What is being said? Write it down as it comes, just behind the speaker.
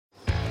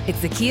It's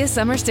the Kia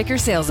Summer Sticker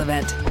Sales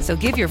Event, so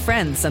give your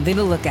friends something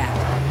to look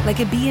at, like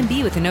a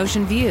B&B with an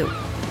ocean view,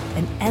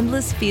 an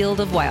endless field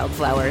of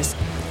wildflowers,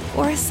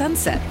 or a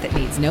sunset that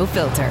needs no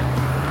filter.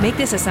 Make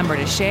this a summer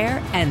to share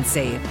and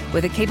save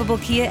with a capable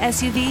Kia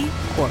SUV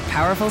or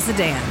powerful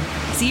sedan.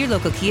 See your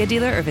local Kia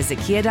dealer or visit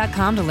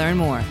kia.com to learn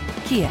more.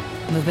 Kia,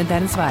 movement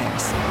that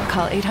inspires.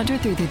 Call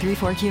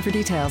 800-3334-KIA for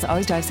details.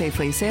 Always drive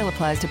safely. Sale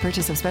applies to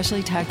purchase of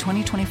specially tagged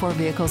 2024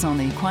 vehicles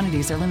only.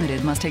 Quantities are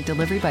limited. Must take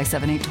delivery by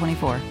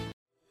 7/8/24.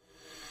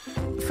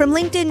 From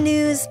LinkedIn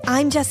News,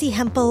 I'm Jessie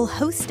Hempel,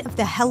 host of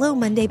the Hello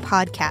Monday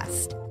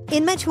podcast.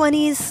 In my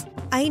 20s,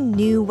 I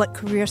knew what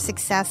career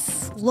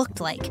success looked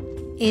like.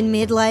 In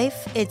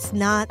midlife, it's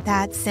not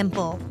that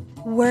simple.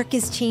 Work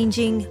is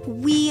changing,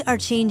 we are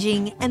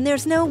changing, and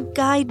there's no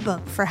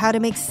guidebook for how to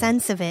make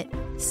sense of it.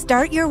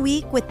 Start your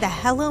week with the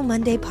Hello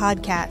Monday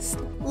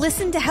podcast.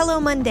 Listen to Hello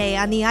Monday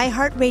on the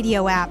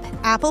iHeartRadio app,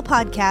 Apple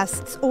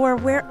Podcasts, or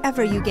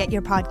wherever you get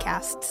your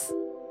podcasts.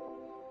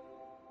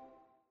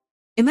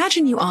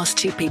 Imagine you ask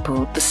two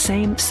people the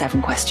same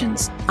 7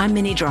 questions. I'm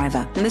Minnie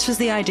Driver, and this was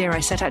the idea I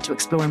set out to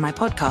explore in my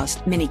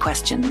podcast, Mini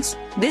Questions.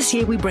 This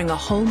year, we bring a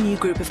whole new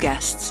group of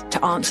guests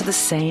to answer the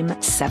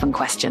same 7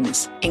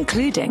 questions,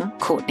 including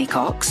Courtney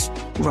Cox,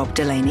 Rob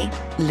Delaney,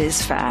 Liz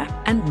Phair,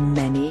 and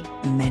many,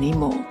 many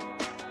more.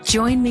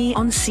 Join me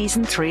on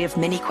Season 3 of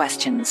Mini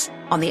Questions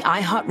on the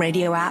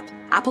iHeartRadio app,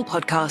 Apple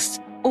Podcasts,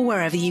 or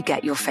wherever you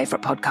get your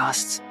favorite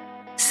podcasts.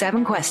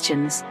 7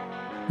 questions,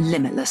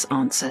 limitless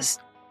answers.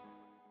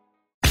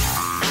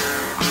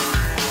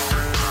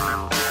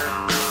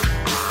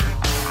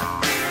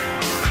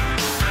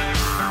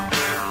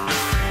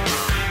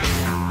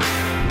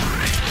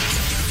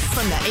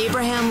 From the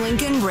Abraham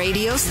Lincoln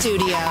Radio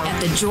Studio at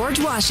the George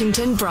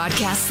Washington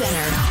Broadcast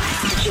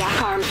Center,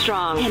 Jack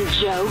Armstrong and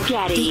Joe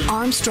Getty. The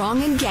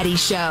Armstrong and Getty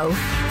Show.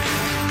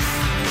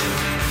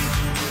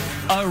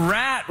 A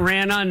rat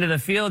ran onto the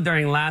field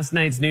during last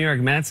night's New York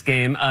Mets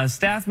game. A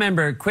staff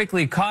member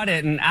quickly caught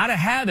it and, out of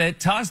habit,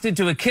 tossed it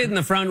to a kid in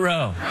the front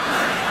row.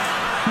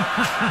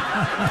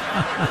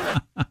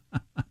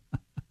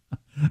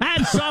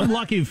 And some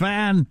lucky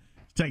fan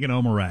taking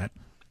home a rat.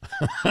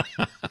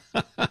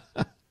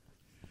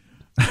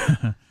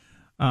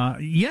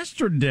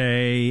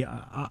 Yesterday,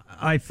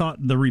 I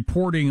thought the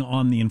reporting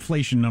on the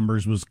inflation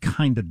numbers was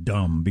kind of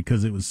dumb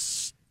because it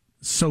was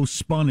so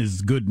spun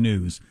as good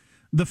news.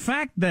 The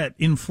fact that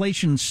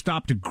inflation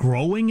stopped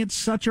growing at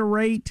such a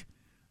rate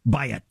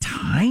by a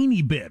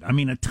tiny bit,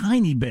 a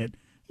tiny bit,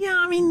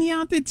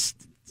 it's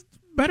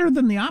better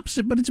than the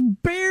opposite, but it's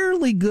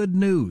barely good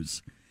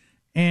news.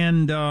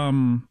 And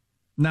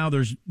now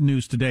there's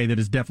news today that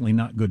is definitely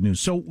not good news.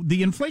 So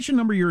the inflation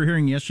number you were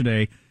hearing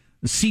yesterday,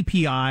 the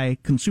CPI,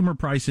 Consumer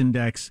Price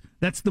Index,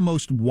 that's the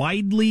most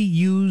widely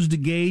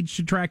used gauge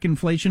to track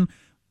inflation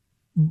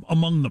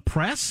among the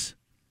press,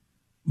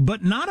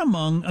 but not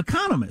among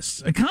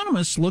economists.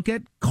 Economists look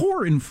at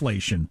core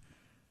inflation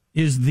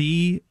is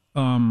the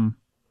number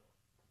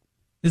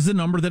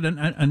that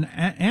an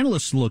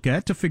analysts look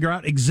at to figure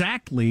out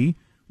exactly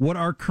what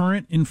our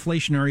current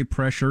inflationary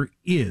pressure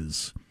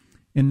is.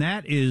 And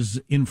that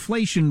is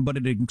inflation, but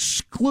it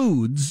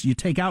excludes, you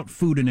take out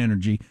food and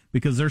energy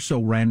because they're so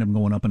random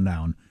going up and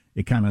down.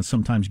 It kind of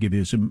sometimes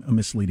gives you a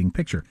misleading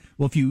picture.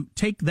 Well, if you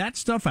take that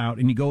stuff out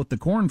and you go with the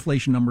core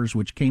inflation numbers,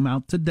 which came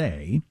out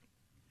today,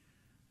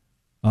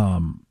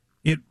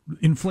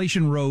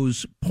 inflation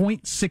rose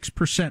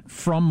 0.6%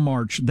 from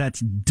March.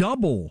 That's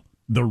double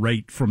the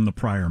rate from the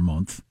prior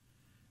month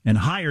and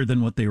higher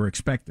than what they were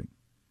expecting.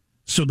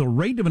 So the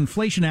rate of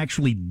inflation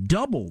actually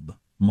doubled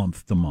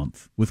month to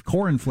month. With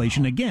core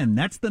inflation, again,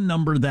 that's the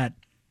number that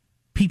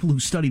people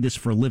who study this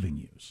for a living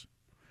use.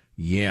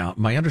 Yeah,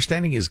 my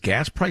understanding is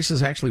gas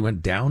prices actually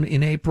went down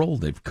in April.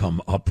 They've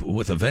come up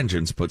with a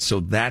vengeance, but so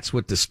that's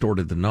what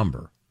distorted the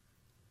number.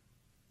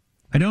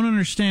 I don't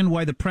understand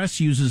why the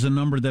press uses a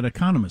number that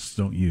economists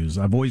don't use.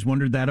 I've always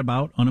wondered that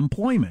about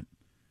unemployment.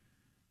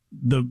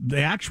 The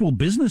actual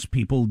business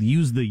people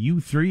use the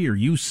U3 or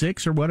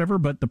U6 or whatever,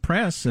 but the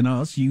press and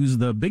us use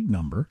the big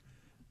number.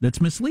 That's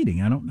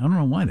misleading. I don't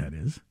know why that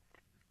is.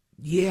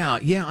 Yeah.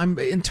 I'm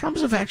in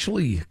terms of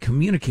actually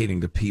communicating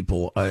to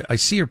people. I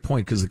see your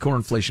point because the core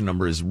inflation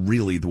number is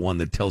really the one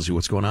that tells you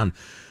what's going on.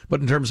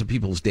 But in terms of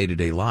people's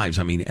day-to-day lives,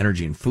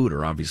 energy and food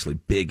are obviously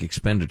big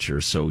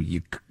expenditures. So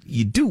you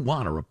do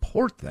want to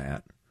report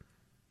that.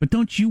 But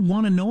don't you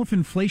want to know if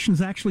inflation's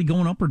actually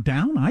going up or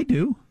down? I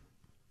do.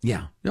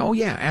 Yeah. Oh,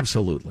 yeah.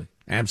 Absolutely.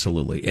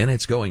 Absolutely. And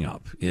it's going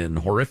up in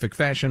horrific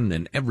fashion.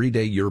 And every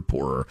day you're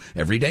poorer.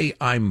 Every day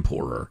I'm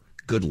poorer.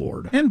 Good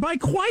Lord. And by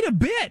quite a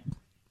bit.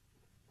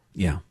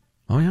 Yeah.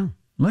 Oh, yeah.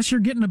 Unless you're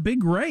getting a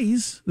big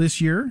raise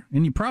this year,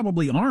 and you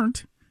probably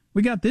aren't.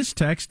 We got this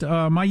text.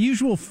 My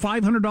usual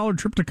 $500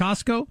 trip to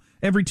Costco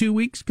every 2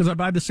 weeks, because I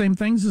buy the same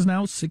things, is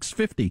now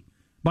 $650.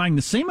 Buying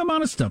the same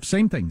amount of stuff,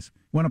 same things.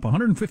 Went up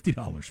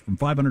 $150 from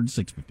 $500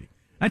 to $650.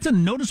 That's a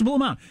noticeable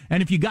amount.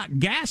 And if you got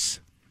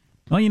gas,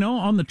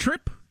 on the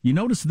trip, you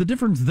notice the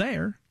difference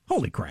there.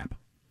 Holy crap.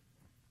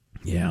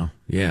 Yeah,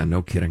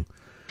 no kidding.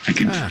 I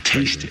can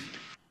taste it.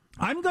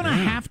 I'm going to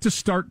have to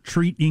start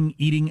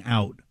eating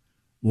out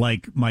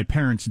like my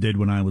parents did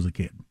when I was a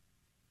kid.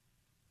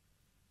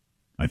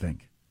 I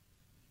think.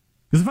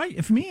 Because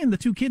if me and the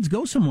two kids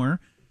go somewhere,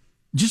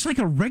 just like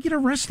a regular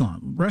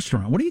restaurant,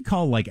 what do you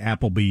call like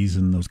Applebee's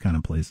and those kind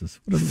of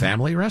places?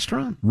 Family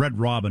restaurant? Red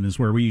Robin is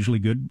where we usually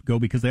go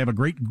because they have a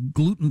great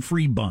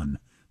gluten-free bun.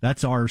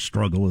 That's our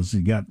struggle, is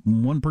you got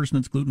one person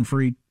that's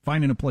gluten-free,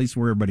 finding a place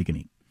where everybody can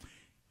eat.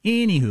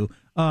 Anywho,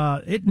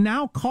 it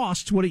now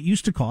costs what it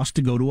used to cost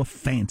to go to a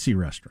fancy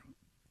restaurant.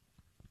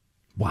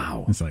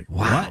 Wow. It's like,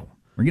 what?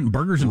 We're getting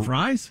burgers and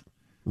fries?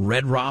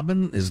 Red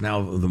Robin is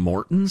now the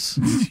Mortons?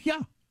 Yeah,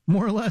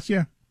 more or less,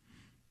 yeah.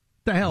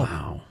 The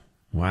hell?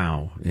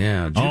 Wow.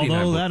 Yeah. Judy,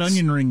 although that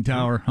onion ring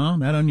tower,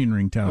 that onion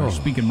ring tower,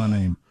 speaking my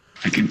name.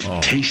 I can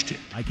taste it.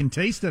 I can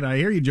taste it. I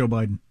hear you, Joe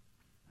Biden.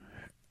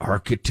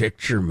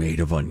 Architecture made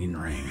of onion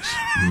rings.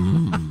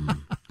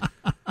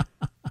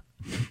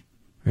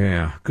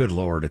 Yeah, good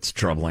Lord, it's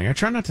troubling. I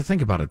try not to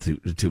think about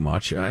it too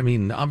much. I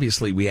mean,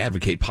 obviously, we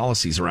advocate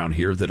policies around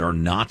here that are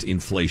not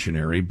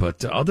inflationary,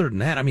 but other than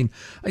that, I mean,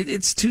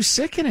 it's too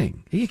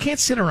sickening. You can't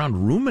sit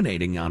around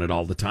ruminating on it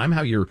all the time,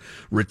 how your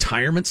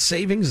retirement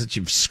savings that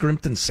you've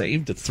scrimped and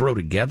saved to throw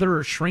together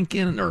or shrink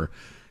in, or,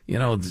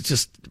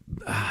 just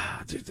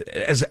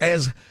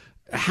as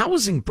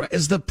housing,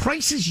 as the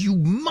prices you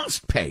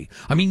must pay.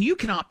 I mean, you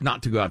can opt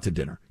not to go out to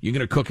dinner. You're going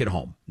to cook at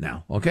home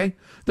now, okay?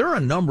 There are a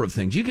number of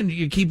things.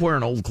 You keep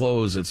wearing old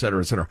clothes, et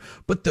cetera, et cetera.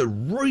 But the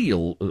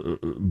real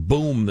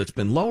boom that's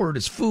been lowered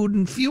is food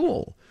and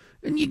fuel.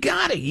 And you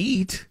got to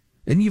eat.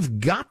 And you've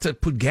got to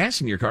put gas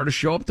in your car to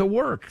show up to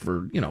work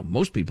for,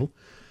 most people.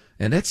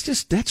 And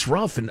that's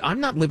rough. And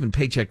I'm not living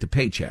paycheck to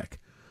paycheck.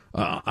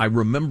 I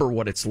remember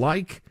what it's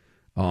like.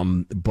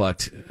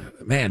 But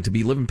man, to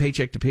be living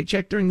paycheck to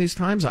paycheck during these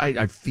times,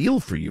 I feel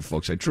for you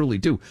folks. I truly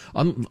do.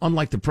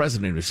 Unlike the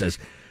president who says,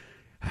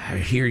 I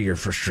hear your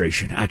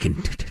frustration. I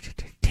can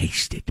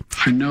taste it.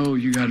 I know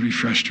you got to be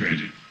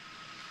frustrated.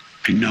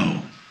 I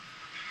know.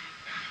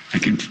 I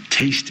can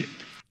taste it.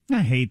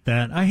 I hate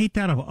that. I hate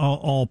that of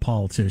all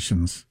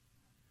politicians.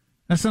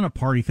 That's not a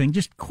party thing.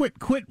 Just quit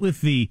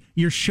with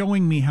you're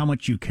showing me how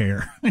much you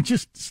care.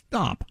 Just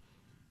stop.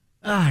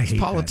 It's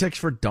politics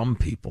for dumb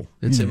people.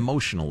 It's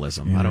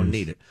emotionalism. I don't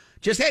need it.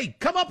 Just, hey,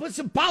 come up with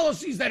some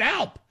policies that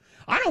help.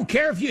 I don't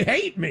care if you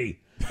hate me.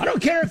 I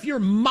don't care if you're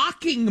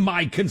mocking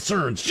my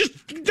concerns.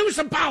 Just do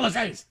some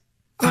policies.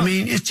 I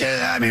mean,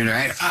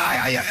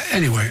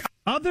 anyway.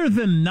 Other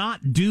than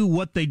not do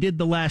what they did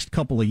the last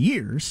couple of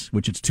years,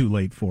 which it's too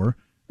late for,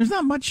 there's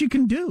not much you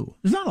can do.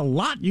 There's not a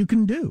lot you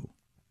can do.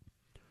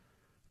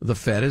 The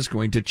Fed is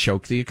going to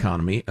choke the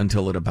economy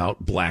until it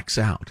about blacks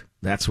out.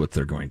 That's what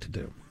they're going to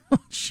do. Oh,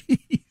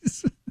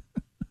 jeez.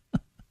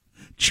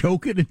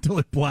 Choke it until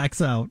it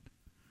blacks out.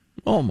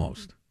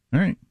 Almost. All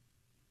right.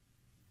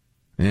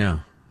 Yeah.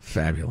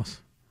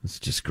 Fabulous. It's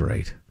just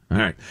great. All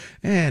right.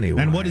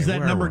 Anyway. And what is that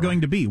number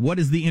going to be? What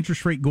is the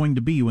interest rate going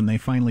to be when they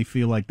finally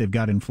feel like they've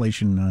got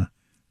inflation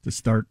to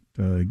start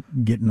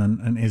getting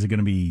on? Is it going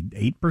to be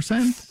 8%?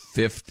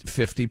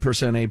 50%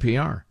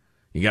 APR.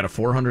 You got a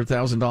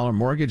 $400,000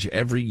 mortgage.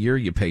 Every year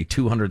you pay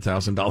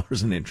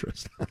 $200,000 in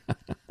interest.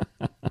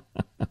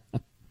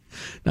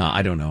 No,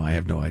 I don't know. I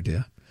have no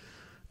idea.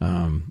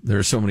 There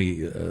are so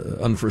many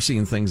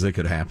unforeseen things that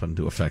could happen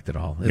to affect it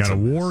all. Got a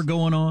war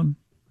going on?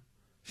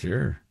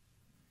 Sure.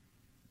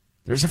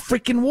 There's a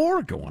freaking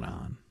war going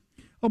on.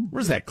 Oh,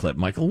 where's that clip,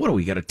 Michael? What do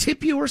we got to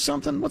tip you or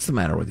something? What's the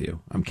matter with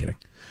you? I'm kidding.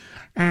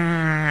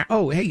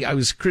 Hey, I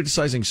was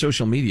criticizing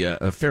social media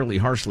fairly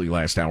harshly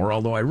last hour,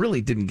 although I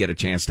really didn't get a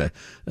chance to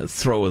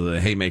throw the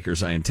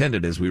haymakers I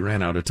intended as we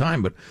ran out of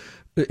time. But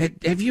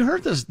have you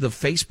heard the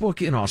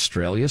Facebook in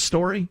Australia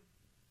story?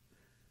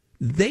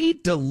 They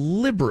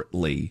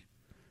deliberately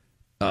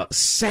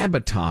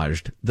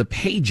sabotaged the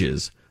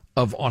pages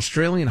of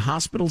Australian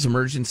hospitals,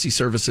 emergency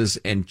services,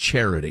 and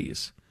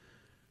charities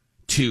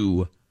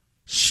to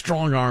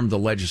strong-arm the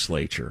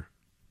legislature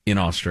in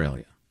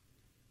Australia.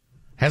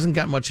 Hasn't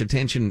got much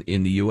attention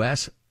in the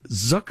U.S.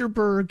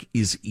 Zuckerberg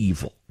is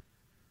evil.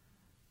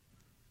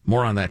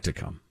 More on that to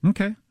come.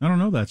 Okay. I don't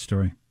know that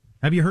story.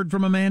 Have you heard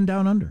from a man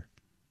down under?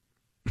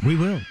 We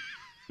will.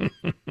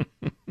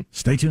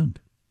 Stay tuned.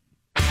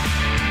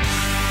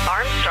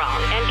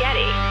 Armstrong and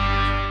Getty.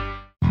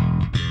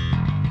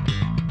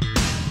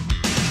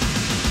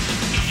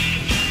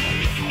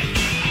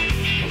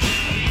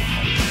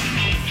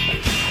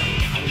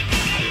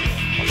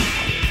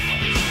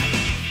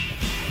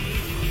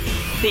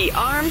 The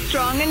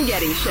Armstrong and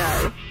Getty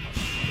Show.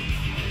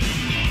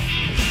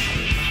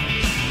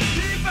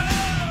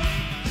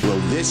 Will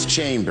this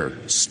chamber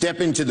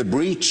step into the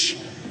breach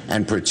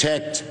and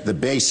protect the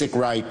basic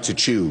right to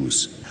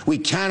choose? We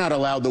cannot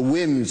allow the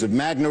whims of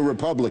MAGA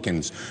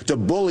Republicans to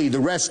bully the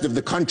rest of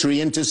the country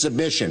into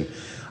submission.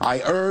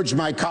 I urge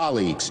my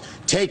colleagues,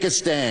 take a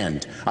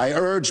stand. I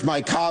urge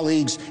my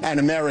colleagues and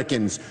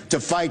Americans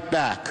to fight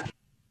back.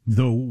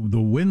 The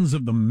winds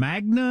of the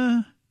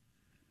MAGA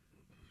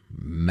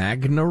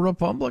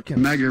Republicans.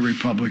 MAGA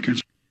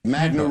Republicans.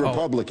 MAGA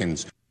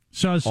Republicans.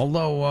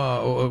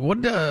 Although,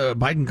 what did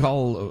Biden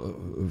call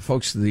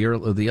folks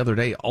the other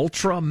day?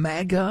 Ultra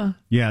MAGA?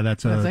 Yeah, I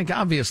think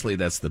obviously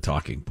that's the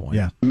talking point.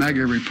 Yeah.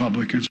 MAGA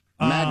Republicans.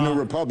 Magna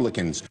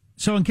Republicans.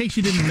 So in case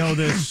you didn't know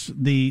this,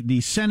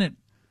 the Senate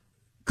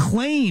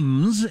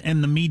claims,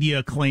 and the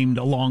media claimed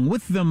along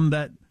with them,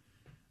 that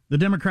the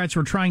Democrats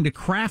were trying to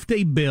craft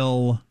a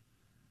bill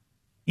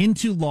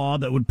into law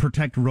that would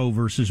protect Roe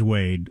versus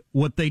Wade.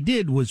 What they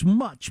did was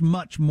much,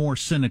 much more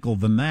cynical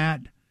than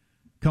that,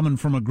 coming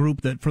from a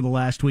group that for the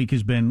last week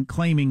has been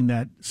claiming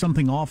that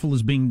something awful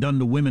is being done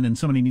to women and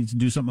somebody needs to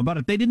do something about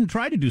it. They didn't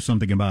try to do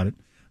something about it.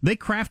 They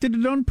crafted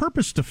it on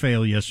purpose to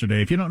fail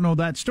yesterday. If you don't know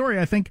that story,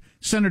 I think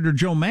Senator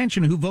Joe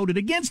Manchin, who voted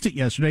against it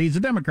yesterday, he's a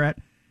Democrat,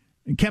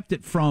 and kept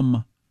it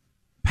from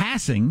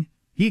passing.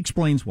 He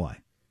explains why.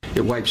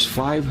 It wipes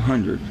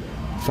 500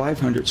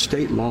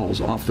 state laws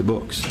off the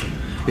books.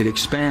 It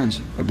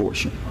expands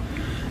abortion.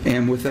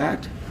 And with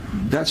that,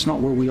 that's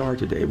not where we are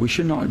today. We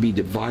should not be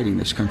dividing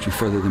this country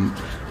further than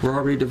we're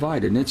already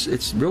divided. And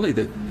it's really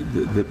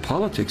the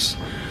politics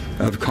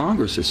of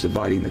Congress that's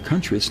dividing the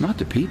country. It's not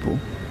the people.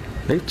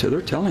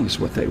 They're telling us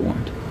what they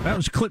want. That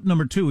was clip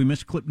number 2. We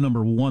missed clip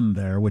number 1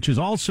 there, which is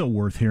also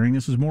worth hearing.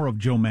 This is more of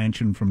Joe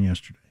Manchin from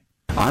yesterday.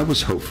 I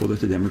was hopeful that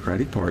the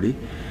Democratic Party,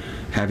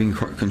 having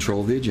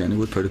control of the agenda,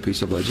 would put a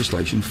piece of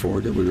legislation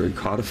forward that would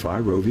codify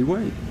Roe v.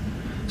 Wade.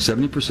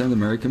 70% of the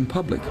American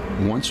public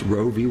wants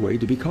Roe v.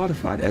 Wade to be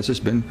codified, as has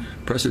been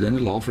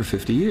precedented law for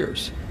 50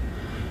 years.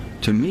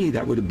 To me,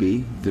 that would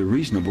be the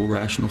reasonable,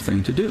 rational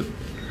thing to do.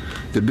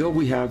 The bill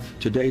we have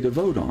today to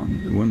vote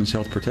on, the Women's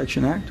Health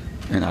Protection Act,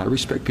 and I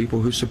respect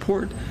people who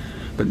support,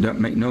 but don't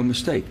make no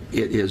mistake,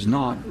 it is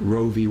not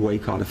Roe v.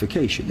 Wade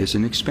codification. It's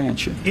an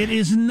expansion. It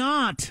is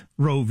not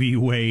Roe v.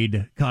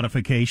 Wade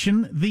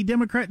codification. The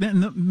Democrat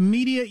and the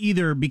media,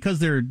 either because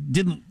they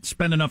didn't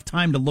spend enough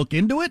time to look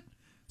into it,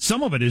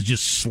 some of it is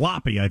just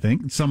sloppy, I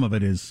think. Some of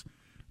it is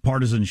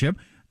partisanship.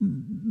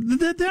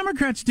 The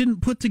Democrats didn't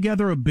put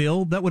together a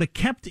bill that would have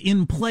kept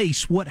in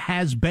place what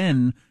has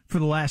been for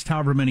the last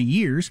however many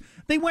years.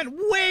 They went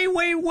way,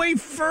 way, way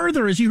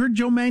further, as you heard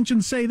Joe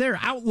Manchin say there,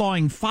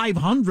 outlawing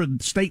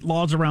 500 state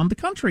laws around the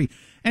country.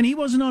 And he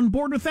wasn't on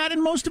board with that,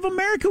 and most of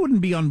America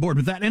wouldn't be on board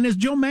with that. And as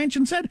Joe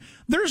Manchin said,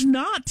 there's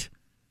not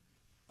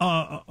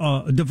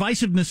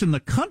divisiveness in the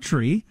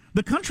country.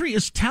 The country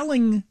is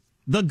telling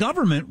the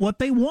government what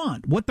they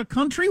want. What the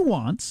country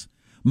wants,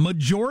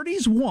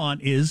 majorities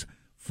want, is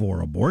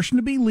for abortion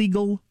to be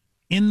legal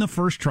in the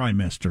first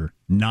trimester,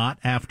 not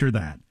after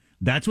that.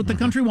 That's what the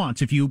country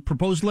wants. If you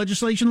propose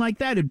legislation like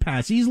that, it'd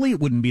pass easily.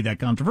 It wouldn't be that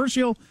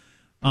controversial.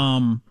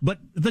 But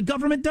the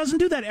government doesn't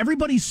do that.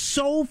 Everybody's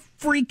so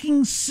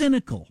freaking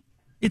cynical.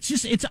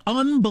 It's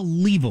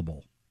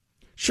unbelievable.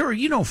 Sure,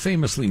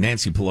 famously,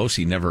 Nancy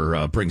Pelosi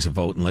never brings a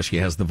vote unless she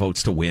has the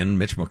votes to win.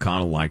 Mitch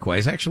McConnell,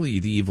 likewise. Actually,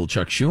 the evil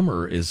Chuck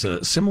Schumer is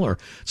similar.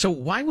 So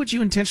why would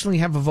you intentionally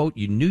have a vote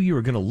you knew you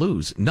were going to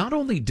lose? Not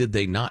only did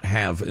they not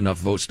have enough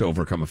votes to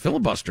overcome a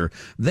filibuster,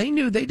 they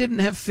knew they didn't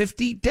have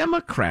 50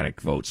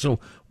 Democratic votes. So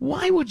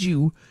why would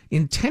you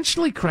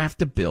intentionally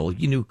craft a bill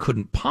you knew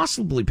couldn't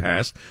possibly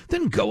pass,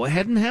 then go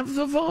ahead and have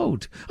the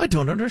vote? I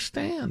don't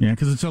understand. Yeah,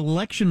 because it's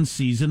election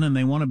season, and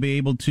they want to be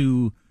able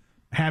to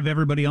have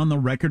everybody on the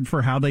record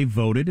for how they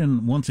voted.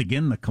 And once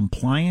again, the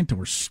compliant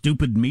or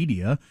stupid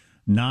media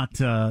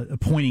not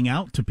pointing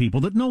out to people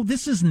that, no,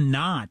 this is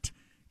not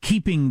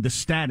keeping the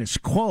status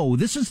quo.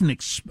 This is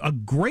a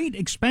great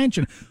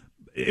expansion.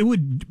 It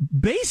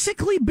would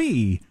basically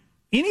be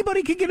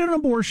anybody could get an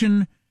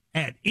abortion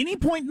at any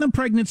point in the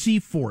pregnancy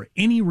for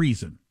any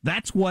reason.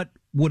 That's what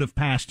would have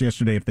passed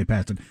yesterday if they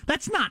passed it.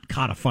 That's not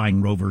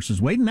codifying Roe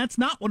versus Wade, and that's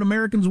not what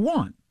Americans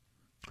want.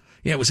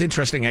 Yeah, it was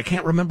interesting. I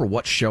can't remember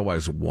what show I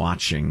was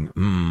watching.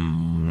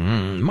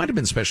 It might have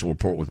been Special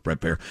Report with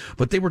Bret Baier.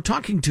 But they were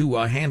talking to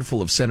a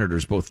handful of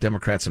senators, both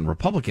Democrats and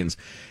Republicans.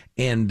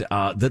 And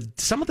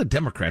some of the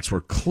Democrats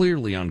were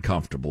clearly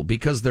uncomfortable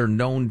because they're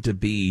known to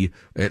be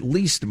at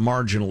least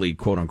marginally,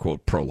 quote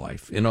unquote,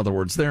 pro-life. In other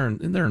words, they're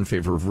in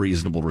favor of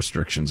reasonable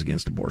restrictions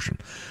against abortion.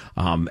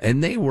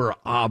 And they were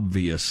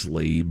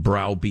obviously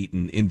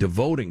browbeaten into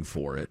voting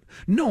for it,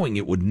 knowing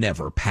it would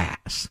never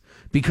pass.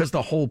 Because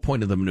the whole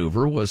point of the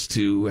maneuver was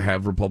to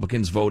have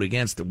Republicans vote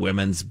against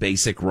women's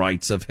basic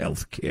rights of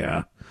health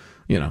care.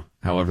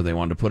 However they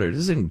wanted to put it. It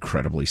is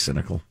incredibly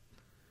cynical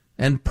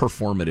and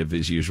performative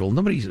as usual.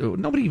 Nobody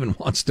even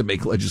wants to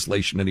make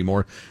legislation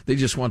anymore. They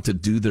just want to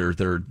do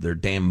their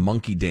damn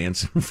monkey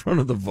dance in front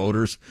of the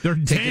voters. Their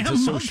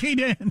damn monkey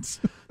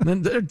dance.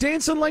 Then they're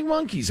dancing like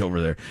monkeys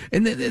over there.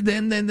 And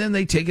then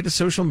they take it to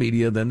social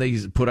media. Then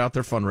they put out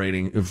their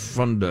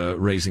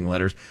fundraising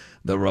letters.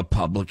 The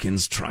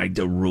Republicans tried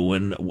to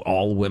ruin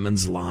all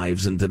women's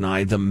lives and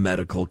deny them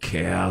medical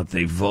care.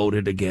 They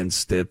voted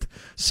against it.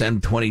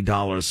 Send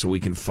 $20 so we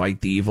can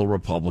fight the evil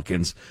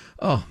Republicans.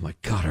 Oh, my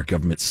God, our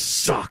government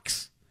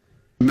sucks.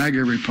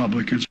 MAGA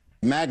Republicans.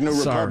 Magna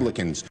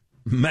Republicans.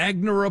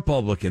 Magna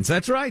Republicans.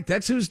 That's right.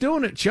 That's who's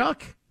doing it,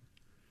 Chuck.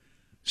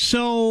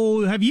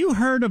 So, have you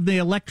heard of the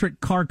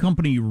electric car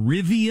company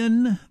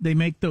Rivian? They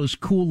make those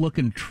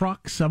cool-looking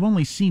trucks. I've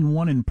only seen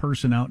one in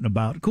person out and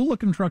about.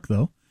 Cool-looking truck,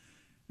 though.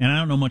 And I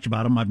don't know much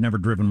about them. I've never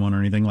driven one or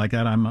anything like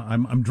that.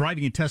 I'm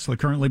driving a Tesla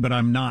currently, but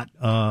I'm not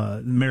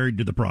married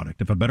to the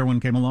product. If a better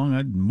one came along,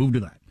 I'd move to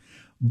that.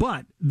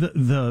 But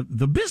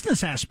the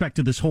business aspect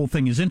of this whole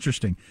thing is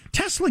interesting.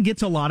 Tesla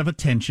gets a lot of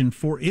attention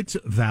for its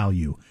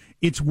value.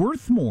 It's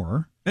worth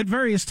more. At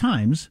various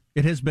times,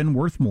 it has been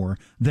worth more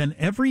than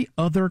every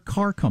other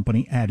car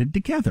company added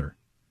together.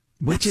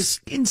 Which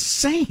is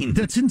insane.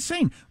 That's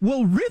insane.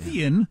 Well,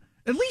 Rivian,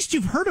 at least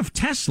you've heard of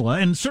Tesla,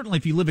 and certainly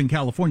if you live in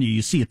California,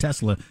 you see a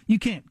Tesla. You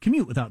can't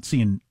commute without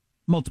seeing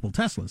multiple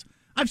Teslas.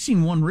 I've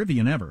seen one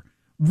Rivian ever.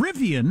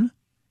 Rivian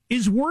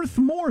is worth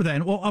more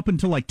than, well, up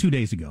until like 2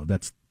 days ago.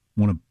 That's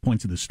one of the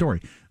points of this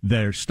story.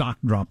 Their stock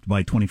dropped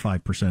by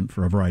 25%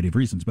 for a variety of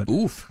reasons. But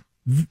oof.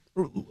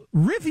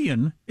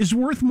 Rivian is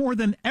worth more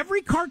than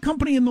every car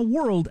company in the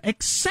world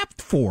except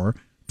for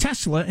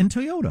Tesla and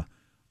Toyota.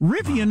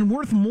 Rivian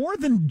worth more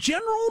than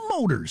General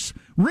Motors.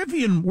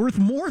 Rivian worth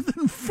more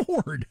than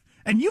Ford.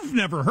 And you've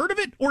never heard of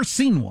it or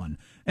seen one.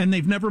 And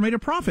they've never made a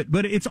profit.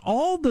 But it's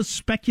all the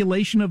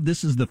speculation of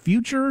this is the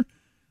future,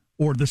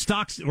 or the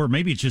stocks, or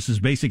maybe it's just as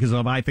basic as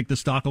I think the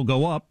stock will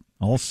go up.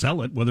 I'll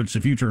sell it, whether it's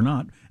the future or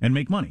not, and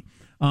make money.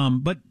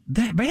 But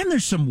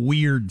there's some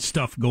weird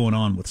stuff going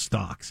on with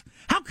stocks.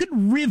 How could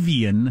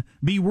Rivian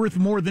be worth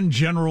more than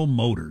General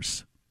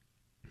Motors?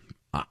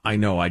 I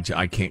know. I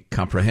can't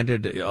comprehend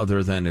it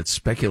other than it's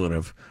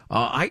speculative.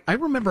 I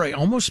remember I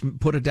almost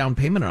put a down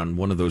payment on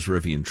one of those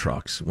Rivian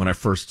trucks when I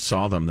first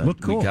saw them.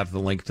 Look cool. We got the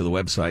link to the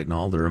website and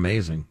all. They're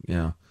amazing.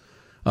 Yeah.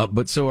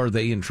 But so are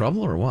they in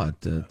trouble or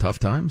what? Tough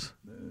times?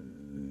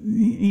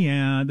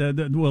 Yeah,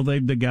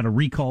 they got a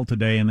recall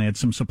today, and they had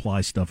some supply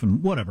stuff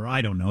and whatever.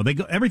 I don't know.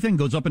 Everything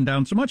goes up and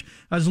down so much.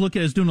 I was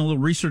doing a little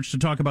research to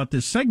talk about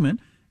this segment,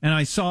 and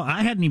I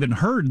hadn't even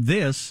heard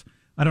this.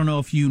 I don't know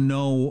if you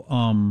know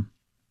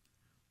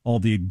all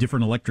the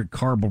different electric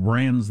car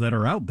brands that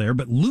are out there,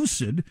 but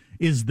Lucid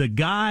is the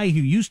guy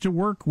who used to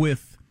work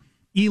with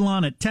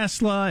Elon at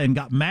Tesla and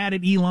got mad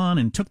at Elon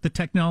and took the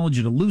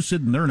technology to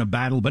Lucid, and they're in a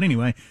battle. But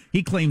anyway,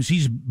 he claims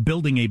he's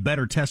building a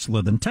better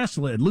Tesla than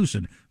Tesla at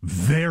Lucid.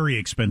 Very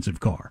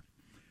expensive car.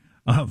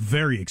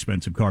 Very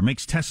expensive car.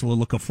 Makes Tesla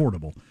look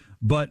affordable.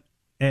 But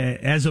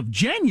as of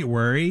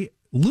January,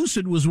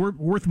 Lucid was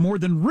worth more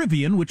than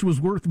Rivian, which was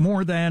worth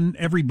more than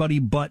everybody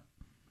but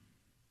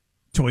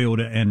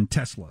Toyota and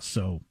Tesla.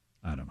 So,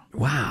 I don't know.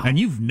 Wow. And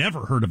you've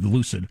never heard of the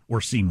Lucid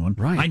or seen one.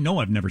 Right. I know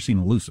I've never seen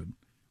a Lucid.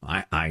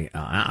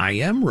 I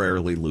am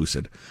rarely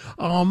lucid.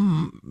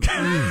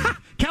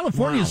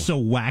 California is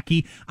so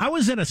wacky. I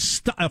was at a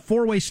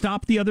four-way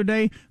stop the other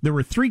day. There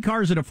were 3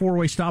 cars at a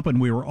four-way stop, and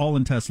we were all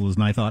in Teslas.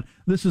 And I thought,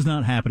 this is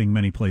not happening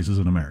many places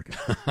in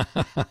America.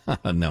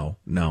 No.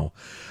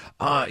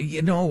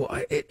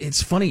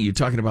 It's funny you're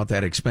talking about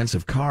that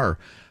expensive car.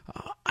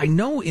 I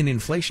know in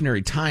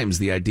inflationary times,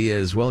 the idea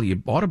is, well,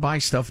 you ought to buy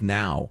stuff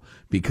now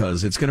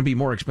because it's going to be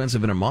more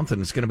expensive in a month and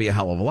it's going to be a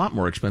hell of a lot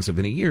more expensive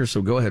in a year.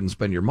 So go ahead and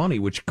spend your money,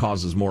 which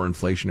causes more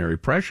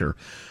inflationary pressure.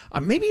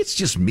 Maybe it's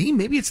just me.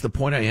 Maybe it's the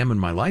point I am in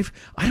my life.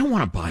 I don't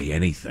want to buy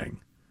anything.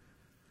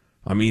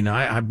 I mean,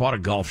 I bought a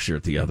golf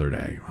shirt the other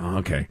day.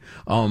 Okay.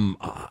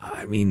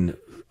 I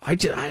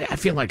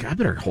feel like I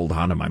better hold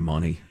on to my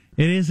money.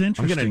 It is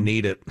interesting. I'm going to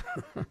need it.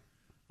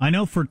 I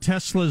know for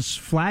Tesla's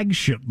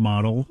flagship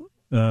model,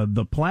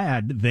 the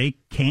Plaid, they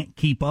can't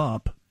keep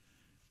up.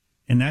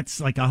 And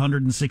that's like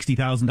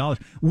 $160,000.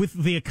 With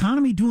the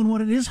economy doing what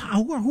it is,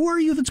 who are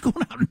you that's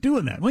going out and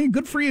doing that? Well,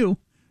 good for you.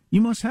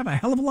 You must have a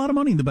hell of a lot of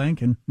money in the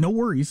bank and no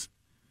worries.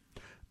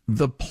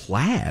 The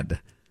Plaid.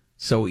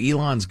 So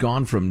Elon's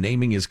gone from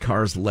naming his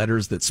cars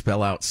letters that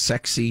spell out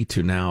sexy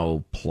to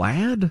now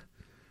Plaid?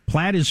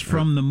 Plaid is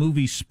from the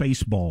movie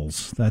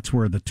Spaceballs. That's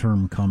where the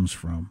term comes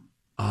from.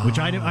 Which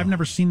I've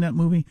never seen that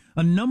movie.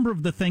 A number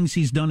of the things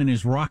he's done in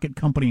his rocket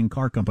company and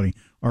car company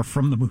are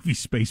from the movie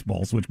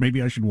Spaceballs, which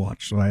maybe I should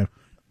watch. So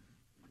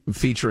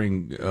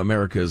featuring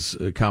America's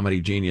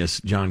comedy genius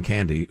John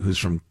Candy, who's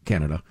from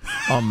Canada.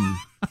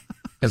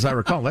 As I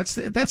recall, that's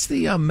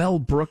the Mel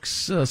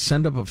Brooks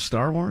send-up of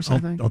Star Wars, I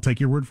think. I'll take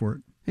your word for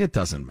it. It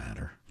doesn't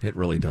matter. It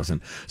really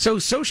doesn't. So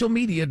social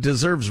media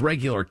deserves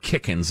regular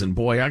kickins, and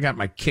boy, I got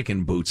my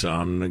kicking boots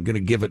on. I'm going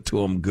to give it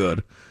to them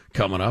good.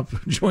 Coming up.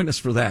 Join us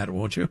for that,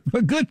 won't you?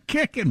 A good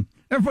kicking.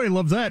 Everybody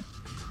loves that.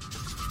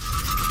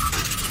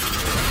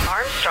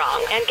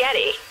 Armstrong and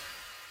Getty.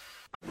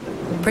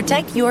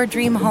 Protect your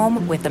dream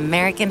home with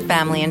American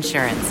Family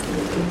Insurance.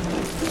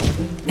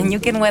 And you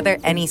can weather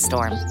any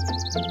storm.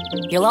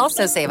 You'll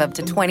also save up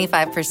to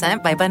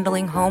 25% by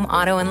bundling home,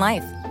 auto, and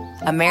life.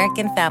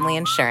 American Family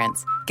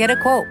Insurance. Get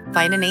a quote.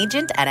 Find an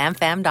agent at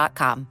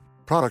amfam.com.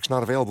 Products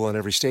not available in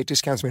every state.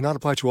 Discounts may not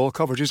apply to all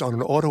coverages on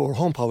an auto or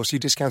home policy.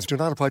 Discounts do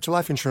not apply to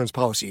life insurance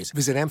policies.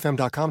 Visit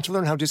amfam.com to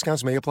learn how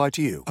discounts may apply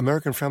to you.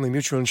 American Family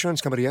Mutual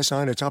Insurance Company, SI,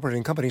 and its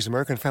operating companies,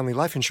 American Family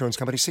Life Insurance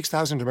Company,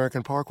 6000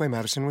 American Parkway,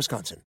 Madison,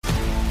 Wisconsin.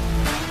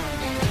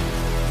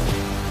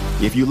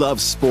 If you love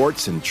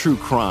sports and true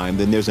crime,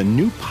 then there's a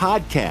new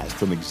podcast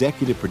from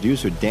executive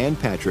producer Dan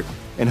Patrick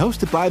and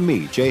hosted by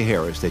me, Jay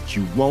Harris, that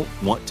you won't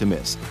want to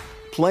miss.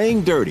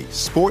 Playing Dirty: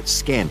 Sports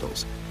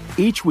Scandals.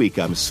 Each week,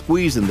 I'm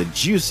squeezing the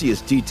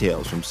juiciest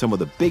details from some of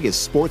the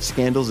biggest sports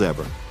scandals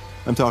ever.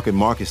 I'm talking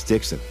Marcus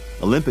Dixon,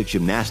 Olympic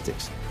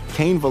gymnastics,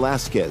 Cain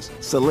Velasquez,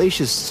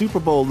 salacious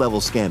Super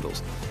Bowl-level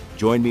scandals.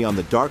 Join me on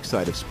the dark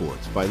side of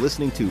sports by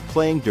listening to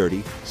Playing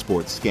Dirty: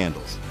 Sports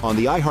Scandals on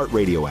the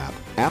iHeartRadio app,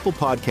 Apple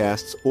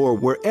Podcasts, or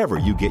wherever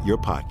you get your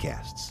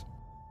podcasts.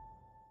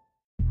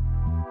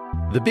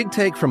 The Big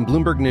Take from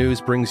Bloomberg News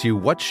brings you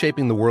what's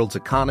shaping the world's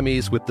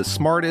economies with the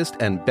smartest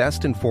and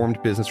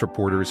best-informed business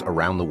reporters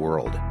around the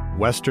world.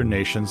 Western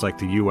nations like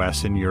the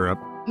U.S. and Europe.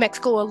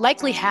 Mexico will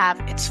likely have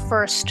its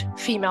first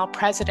female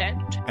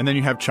president. And then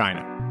you have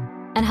China.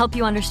 And help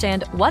you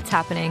understand what's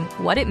happening,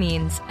 what it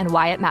means, and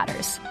why it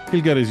matters.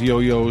 He'll get his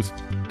yo-yos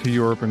to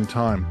Europe in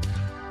time.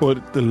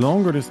 But the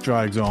longer this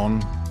drags on,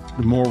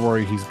 the more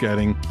worry he's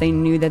getting. They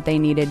knew that they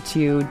needed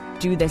to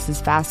do this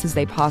as fast as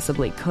they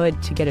possibly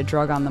could to get a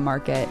drug on the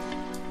market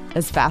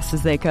as fast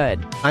as they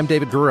could. I'm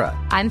David Gura.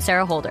 I'm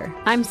Sarah Holder.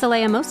 I'm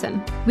Saleha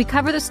Mohsen. We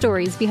cover the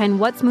stories behind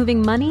what's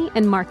moving money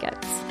and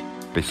markets.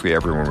 Basically,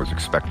 everyone was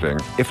expecting,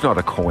 if not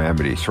a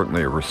calamity,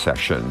 certainly a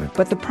recession.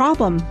 But the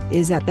problem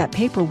is that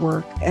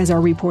paperwork, as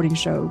our reporting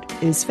showed,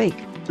 is fake.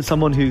 As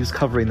someone who's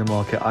covering the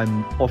market,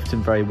 I'm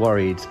often very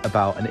worried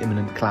about an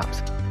imminent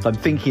collapse. I'm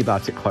thinking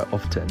about it quite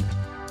often.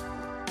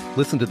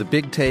 Listen to The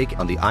Big Take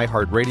on the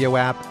iHeartRadio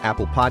app,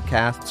 Apple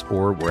Podcasts,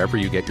 or wherever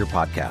you get your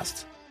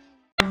podcasts.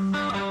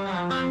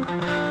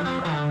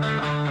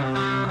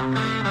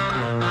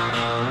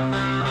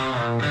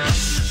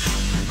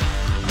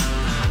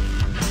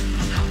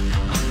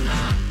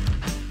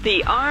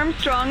 The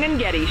Armstrong and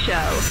Getty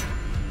Show.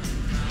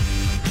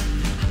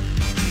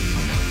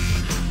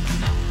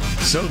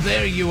 So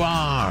there you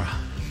are,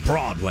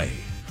 Broadway.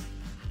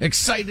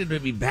 Excited to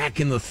be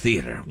back in the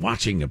theater,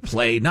 watching a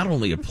play, not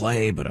only a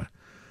play, but a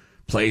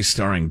play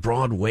starring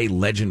Broadway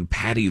legend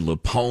Patti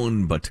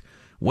LuPone. But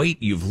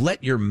wait, you've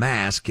let your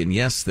mask, and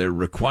yes, they're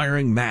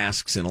requiring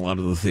masks in a lot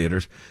of the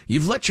theaters,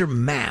 you've let your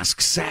mask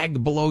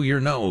sag below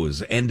your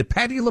nose, and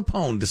Patti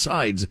LuPone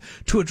decides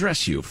to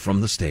address you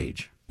from the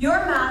stage. Your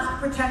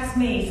mask protects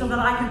me so that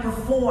I can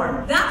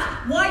perform.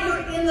 That's why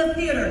you're in the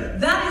theater.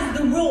 That is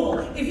the rule.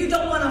 If you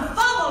don't want to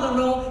follow the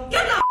rule,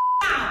 get the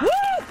out! Woo!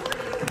 Who do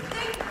you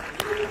think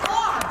you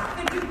are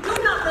if you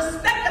do not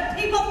respect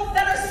the people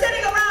that are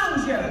sitting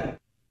around you?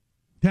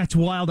 That's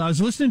wild. I was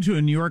listening to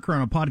a New Yorker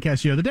on a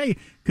podcast the other day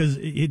because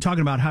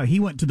talking about how he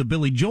went to the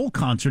Billy Joel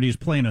concert. He was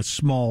playing a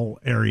small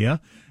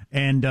area.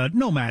 And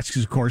no masks,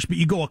 of course, but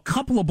you go a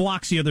couple of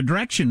blocks the other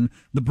direction,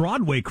 the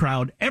Broadway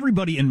crowd,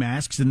 everybody in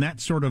masks, and that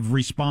sort of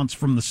response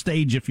from the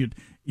stage if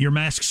your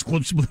mask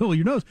slips below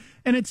your nose.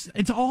 And it's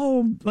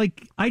all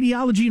like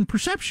ideology and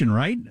perception,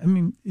 right? I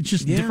mean, it's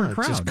just different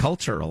crowds. It's just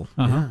cultural.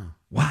 Uh-huh. Yeah.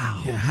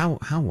 Wow. Yeah,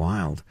 how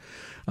wild.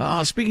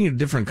 Speaking of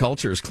different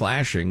cultures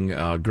clashing,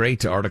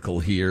 great article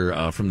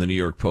here from the New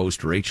York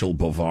Post, Rachel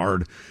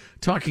Bovard,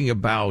 talking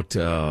about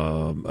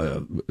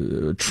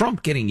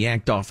Trump getting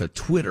yanked off of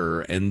Twitter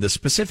and the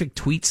specific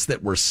tweets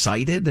that were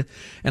cited.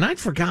 And I'd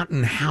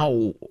forgotten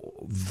how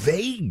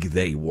vague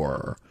they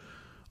were.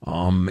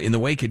 In the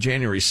wake of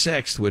January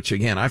 6th, which,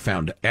 again, I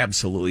found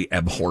absolutely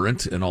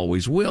abhorrent and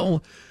always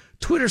will,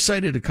 Twitter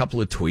cited a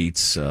couple of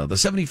tweets. The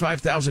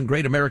 75,000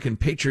 great American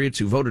patriots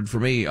who voted for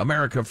me,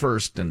 America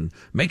first, and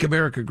make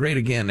America great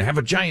again, have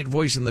a giant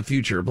voice in the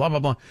future, blah, blah,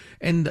 blah.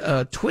 And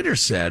Twitter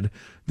said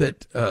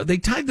that they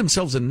tied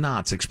themselves in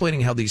knots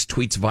explaining how these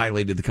tweets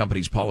violated the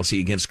company's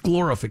policy against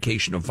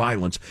glorification of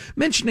violence,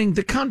 mentioning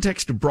the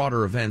context of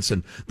broader events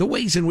and the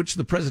ways in which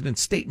the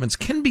president's statements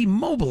can be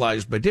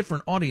mobilized by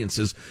different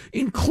audiences,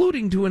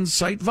 including to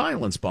incite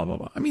violence, blah, blah,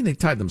 blah. I mean, they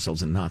tied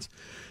themselves in knots.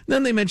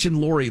 Then they mentioned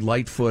Lori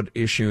Lightfoot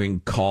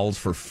issuing calls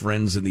for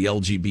friends in the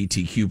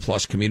LGBTQ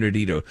plus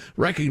community to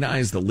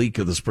recognize the leak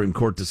of the Supreme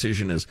Court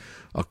decision as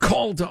a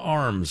call to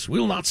arms. We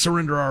will not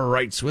surrender our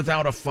rights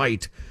without a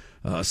fight.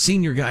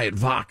 Senior guy at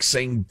Vox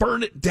saying,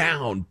 burn it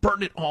down,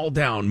 burn it all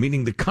down,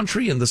 meaning the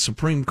country and the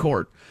Supreme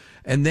Court.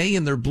 And they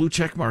and their blue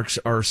check marks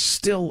are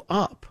still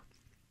up.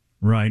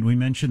 Right. We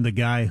mentioned the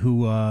guy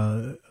who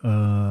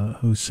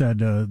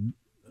said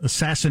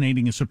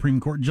assassinating a Supreme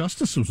Court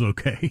justice was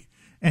okay.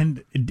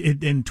 And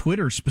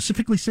Twitter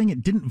specifically saying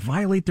it didn't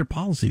violate their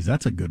policies.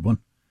 That's a good one.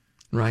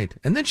 Right.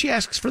 And then she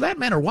asks, for that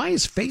matter, why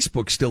is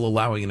Facebook still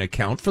allowing an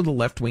account for the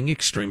left-wing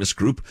extremist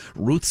group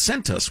Ruth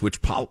Sent Us,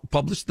 which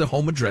published the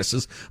home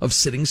addresses of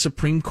sitting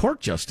Supreme Court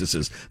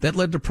justices? That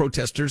led to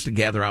protesters to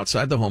gather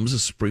outside the homes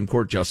of Supreme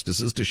Court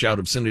justices to shout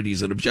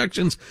obscenities and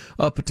objections,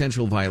 a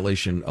potential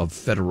violation of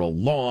federal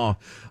law.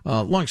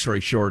 Long story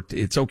short,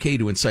 it's okay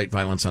to incite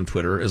violence on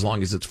Twitter as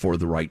long as it's for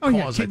the right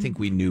cause. I think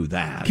we knew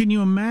that. Can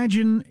you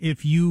imagine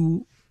if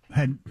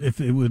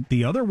it was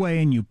the other way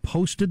and you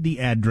posted the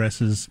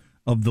addresses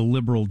of the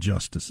liberal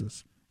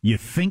justices? You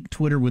think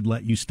Twitter would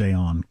let you stay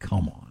on?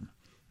 Come on.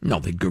 No,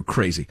 they'd go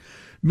crazy.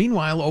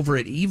 Meanwhile, over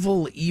at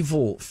Evil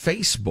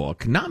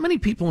Facebook, not many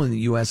people in the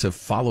U.S. have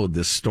followed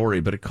this story,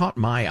 but it caught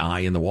my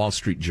eye in the Wall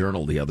Street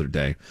Journal the other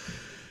day.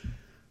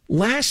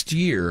 Last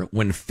year,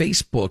 when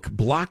Facebook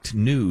blocked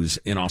news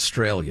in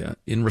Australia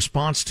in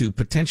response to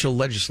potential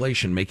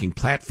legislation making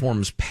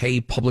platforms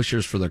pay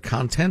publishers for their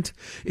content,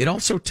 it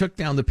also took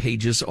down the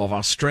pages of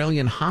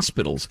Australian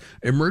hospitals,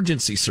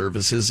 emergency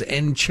services,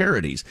 and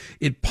charities.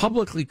 It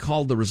publicly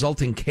called the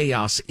resulting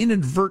chaos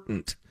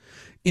inadvertent.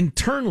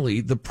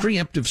 Internally, the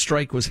preemptive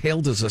strike was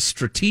hailed as a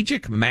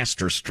strategic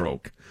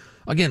masterstroke.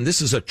 Again,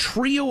 this is a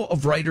trio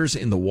of writers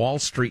in the Wall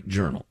Street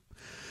Journal.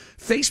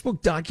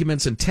 Facebook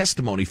documents and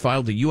testimony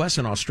filed to U.S.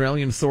 and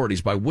Australian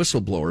authorities by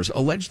whistleblowers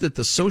allege that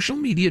the social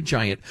media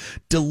giant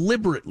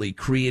deliberately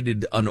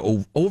created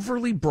an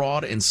overly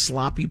broad and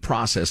sloppy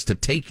process to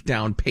take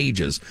down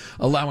pages,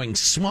 allowing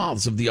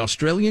swaths of the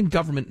Australian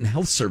government and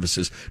health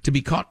services to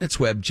be caught in its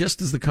web just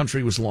as the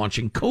country was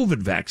launching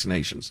COVID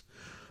vaccinations.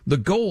 The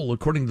goal,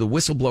 according to the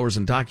whistleblowers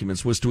and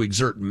documents, was to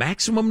exert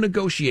maximum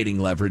negotiating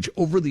leverage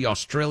over the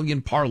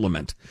Australian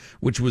Parliament,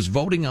 which was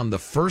voting on the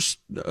first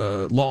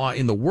law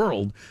in the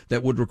world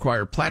that would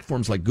require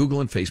platforms like Google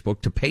and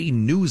Facebook to pay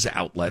news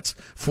outlets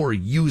for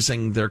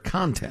using their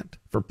content,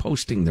 for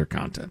posting their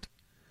content.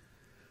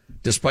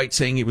 Despite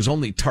saying it was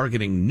only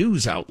targeting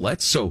news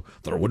outlets so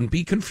there wouldn't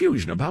be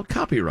confusion about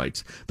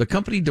copyrights, the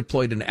company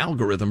deployed an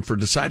algorithm for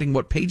deciding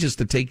what pages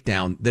to take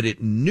down that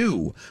it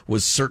knew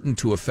was certain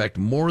to affect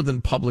more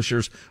than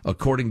publishers,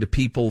 according to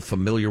people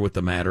familiar with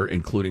the matter,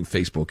 including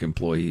Facebook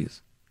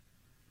employees.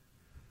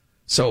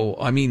 So,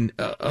 I mean,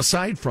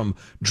 aside from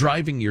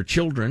driving your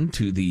children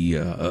to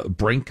the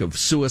brink of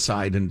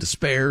suicide and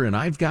despair, and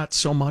I've got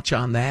so much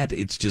on that,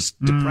 it's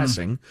just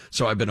depressing.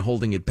 So I've been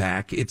holding it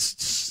back. It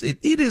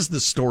is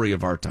the story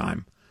of our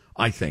time,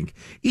 I think.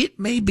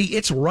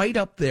 It's right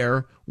up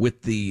there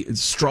with the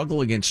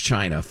struggle against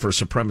China for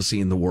supremacy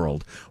in the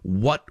world.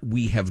 What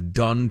we have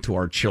done to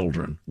our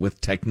children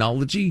with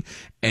technology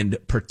and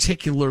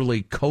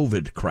particularly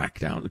COVID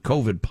crackdown,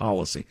 COVID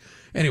policy.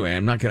 Anyway, I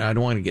don't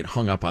want to get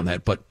hung up on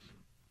that, but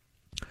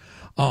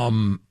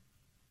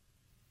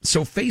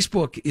so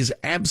Facebook is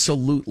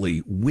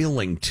absolutely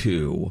willing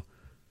to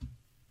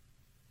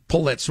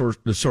pull that sort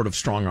of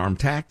strong arm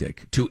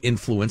tactic to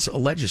influence a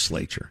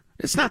legislature.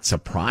 It's not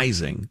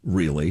surprising,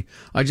 really.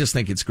 I just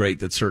think it's great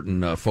that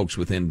certain folks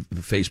within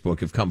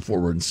Facebook have come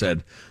forward and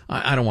said,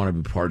 I don't want to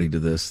be party to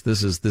this.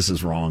 This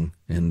is wrong.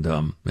 And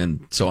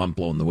so I'm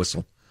blowing the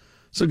whistle.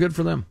 So good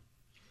for them.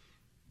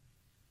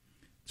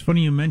 It's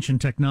funny you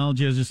mentioned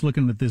technology. I was just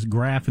looking at this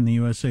graph in the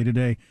USA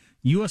Today.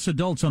 U.S.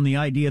 adults on the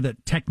idea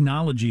that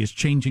technology is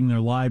changing their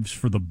lives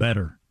for the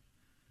better.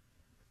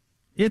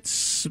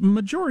 It's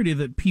majority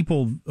that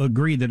people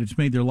agree that it's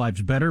made their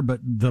lives better,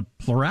 but the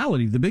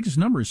plurality, the biggest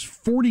number is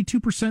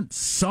 42%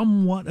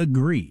 somewhat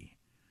agree.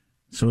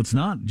 So it's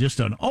not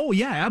just an, oh,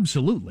 yeah,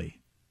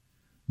 absolutely,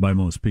 by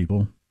most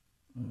people.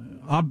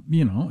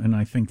 And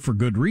I think for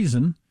good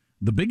reason.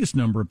 The biggest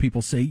number of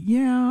people say,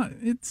 yeah,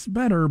 it's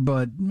better,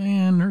 but,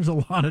 man, there's a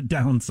lot of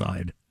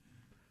downside.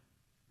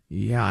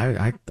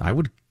 Yeah, I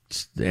would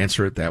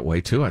answer it that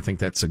way, too. I think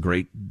that's a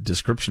great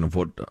description of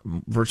what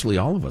virtually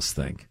all of us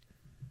think.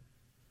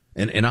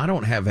 And I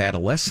don't have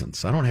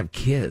adolescents. I don't have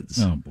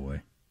kids. Oh,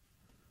 boy.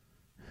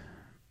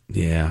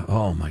 Yeah.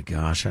 Oh, my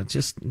gosh.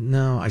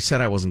 I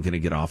said I wasn't going to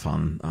get off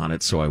on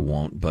it, so I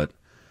won't. But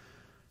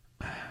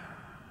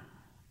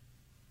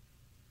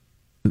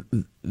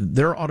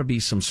there ought to be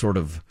some sort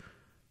of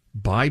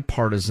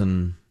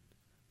bipartisan,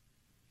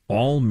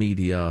 all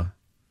media,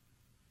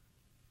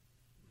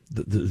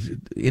 the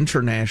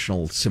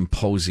international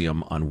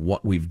symposium on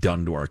what we've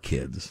done to our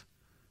kids.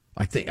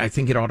 I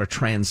think it ought to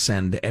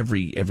transcend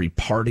every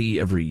party,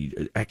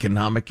 every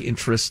economic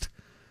interest,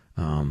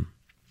 and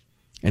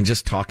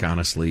just talk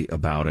honestly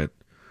about it.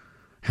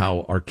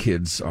 How our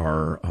kids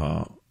are.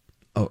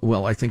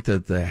 I think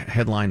that the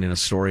headline in a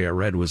story I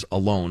read was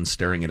 "Alone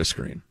Staring at a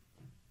Screen."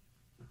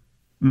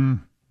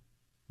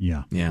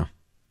 Yeah.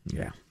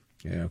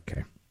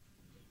 Okay.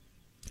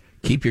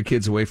 Keep your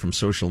kids away from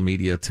social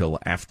media till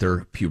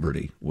after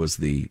puberty was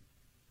the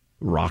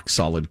rock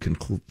solid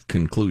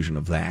conclusion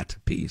of that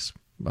piece,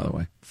 by the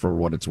way, for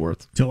what it's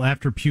worth. Till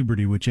after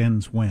puberty, which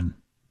ends when?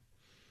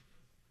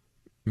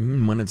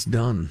 When it's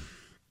done.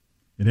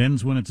 It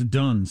ends when it's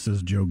done,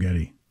 says Joe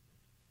Getty.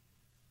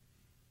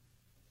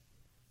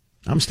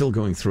 I'm still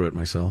going through it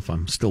myself.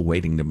 I'm still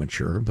waiting to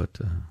mature, but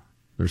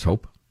there's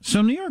hope.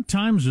 So New York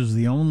Times was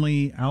the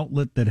only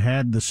outlet that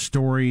had the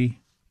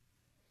story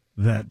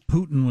that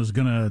Putin was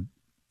going to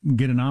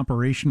get an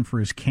operation for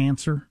his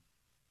cancer.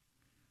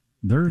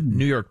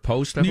 New York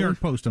Post, New York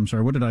Post, I'm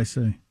sorry. What did I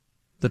say?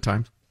 The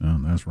Times. Oh,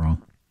 that's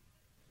wrong.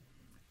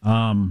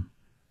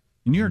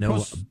 New York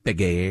Post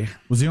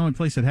was the only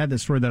place that had that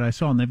story that I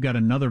saw, and they've got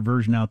another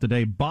version out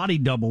today. Body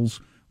doubles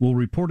will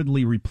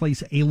reportedly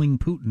replace ailing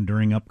Putin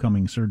during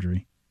upcoming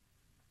surgery.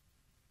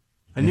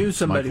 I knew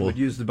somebody would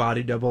use the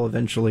body double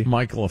eventually.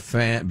 Michael,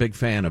 big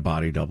fan of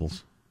body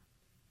doubles.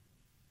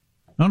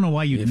 I don't know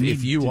why you.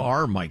 If you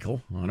are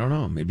Michael, I don't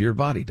know. Maybe you're a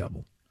body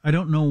double. I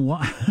don't know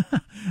why.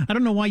 I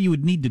don't know why you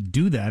would need to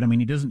do that. I mean,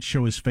 he doesn't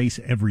show his face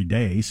every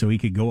day, so he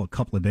could go a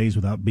couple of days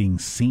without being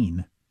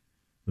seen,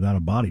 without a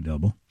body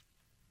double.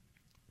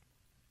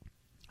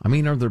 I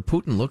mean, are there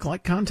Putin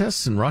look-alike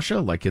contests in Russia,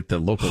 like at the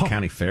local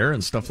county fair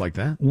and stuff like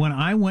that? When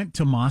I went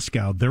to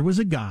Moscow, there was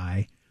a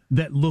guy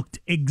that looked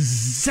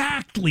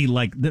exactly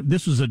like...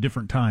 This was a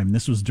different time.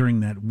 This was during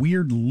that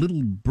weird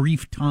little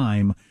brief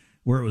time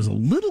where it was a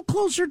little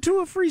closer to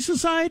a free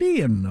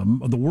society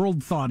and the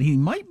world thought he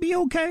might be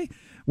okay,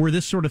 where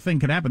this sort of thing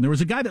could happen. There was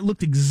a guy that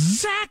looked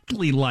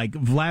exactly like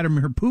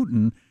Vladimir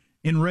Putin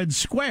in Red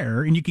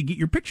Square, and you could get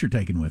your picture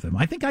taken with him.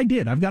 I think I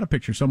did. I've got a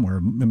picture somewhere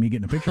of me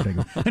getting a picture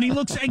taken. And he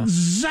looks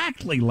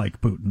exactly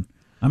like Putin.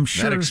 I'm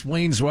sure. That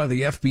explains why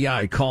the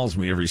FBI calls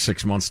me every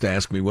 6 months to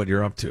ask me what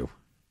you're up to.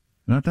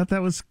 And I thought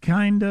that was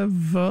kind of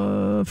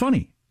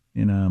funny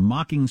in a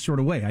mocking sort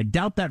of way. I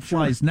doubt that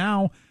flies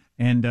now,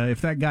 and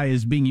if that guy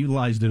is being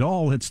utilized at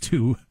all, it's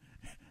to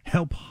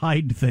help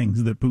hide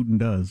things that Putin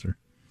does.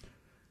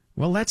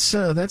 Well, that's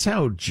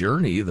how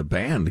Journey, the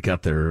band,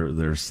 got their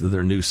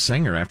new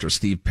singer after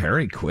Steve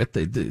Perry quit.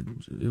 It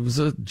was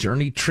a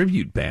Journey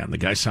tribute band. The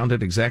guy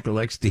sounded exactly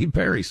like Steve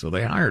Perry, so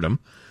they hired him.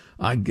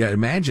 I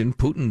imagine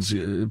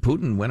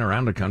Putin went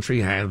around the country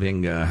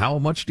having how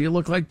much do you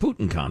look like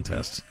Putin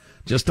contests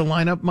just to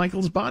line up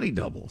Michael's body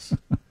doubles,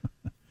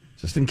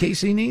 just in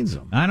case he needs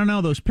them. I don't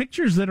know. Those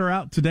pictures that are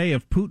out today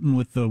of Putin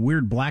with the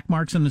weird black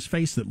marks on his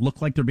face that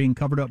look like they're being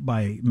covered up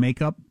by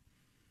makeup.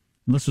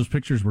 Unless those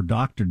pictures were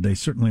doctored, they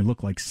certainly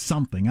look like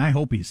something. I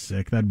hope he's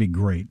sick. That'd be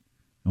great.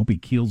 I hope he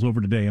keels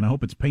over today, and I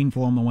hope it's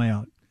painful on the way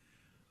out.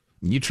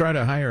 You try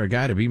to hire a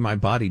guy to be my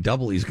body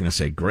double, he's going to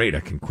say, great,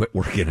 I can quit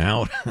working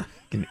out. I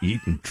can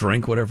eat and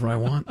drink whatever I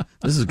want.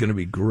 This is going to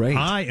be great.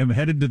 I am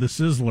headed to the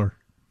Sizzler.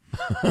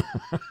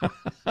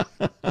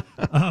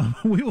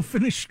 We will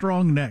finish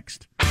strong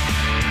next.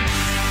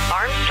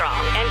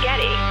 Armstrong and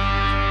Getty.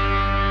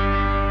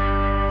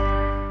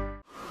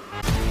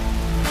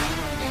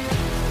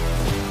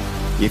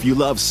 If you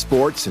love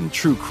sports and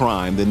true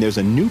crime, then there's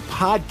a new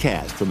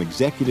podcast from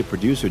executive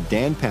producer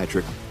Dan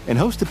Patrick and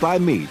hosted by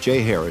me,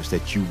 Jay Harris,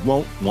 that you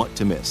won't want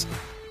to miss.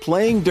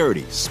 Playing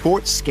Dirty: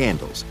 Sports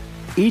Scandals.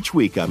 Each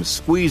week, I'm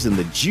squeezing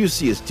the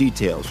juiciest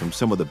details from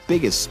some of the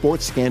biggest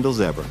sports scandals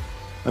ever.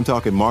 I'm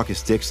talking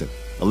Marcus Dixon,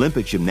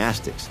 Olympic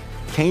gymnastics,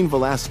 Cain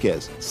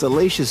Velasquez,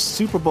 salacious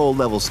Super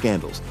Bowl-level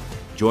scandals.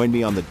 Join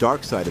me on the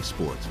dark side of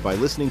sports by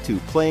listening to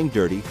Playing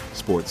Dirty: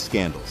 Sports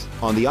Scandals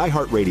on the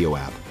iHeartRadio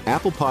app,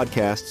 Apple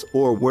Podcasts,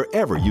 or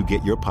wherever you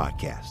get your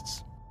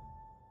podcasts.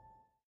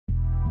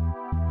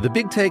 The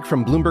Big Take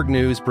from Bloomberg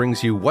News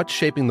brings you what's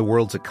shaping the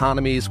world's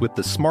economies with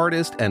the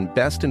smartest and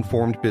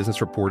best-informed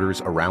business reporters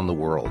around the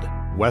world.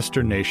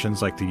 Western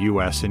nations like the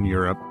U.S. and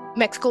Europe.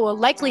 Mexico will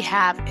likely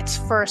have its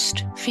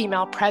first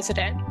female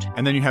president.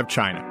 And then you have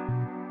China.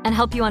 And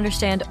help you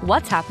understand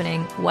what's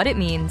happening, what it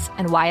means,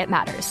 and why it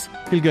matters.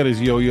 He'll get his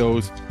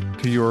yo-yos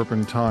to Europe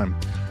in time.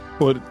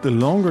 But the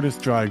longer this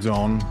drags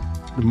on,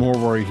 the more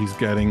worry he's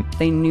getting.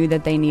 They knew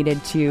that they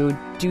needed to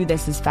do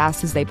this as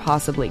fast as they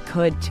possibly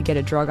could to get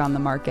a drug on the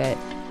market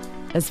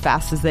as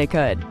fast as they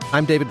could.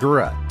 I'm David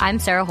Gura. I'm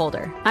Sarah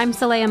Holder. I'm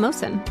Saleha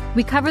Mohsen.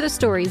 We cover the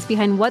stories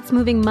behind what's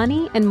moving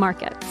money and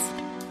markets.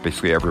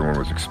 Basically, everyone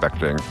was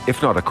expecting,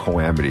 if not a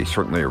calamity,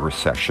 certainly a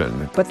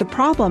recession. But the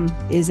problem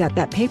is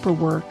that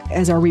paperwork,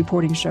 as our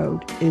reporting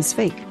showed, is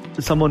fake.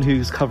 As someone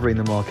who's covering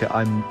the market,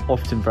 I'm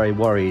often very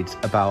worried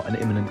about an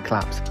imminent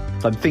collapse.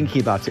 I'm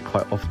thinking about it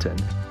quite often.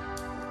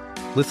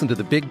 Listen to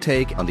The Big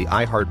Take on the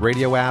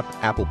iHeartRadio app,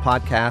 Apple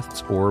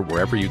Podcasts, or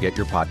wherever you get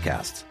your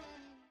podcasts.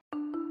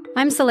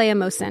 I'm Saleha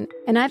Mohsen,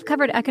 and I've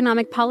covered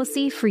economic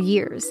policy for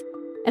years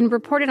and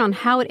reported on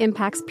how it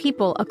impacts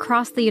people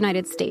across the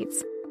United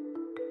States.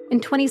 In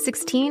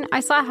 2016,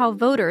 I saw how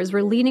voters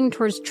were leaning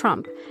towards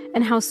Trump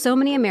and how so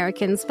many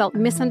Americans felt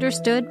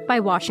misunderstood by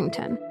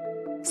Washington.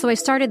 So I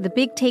started The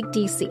Big Take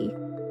DC.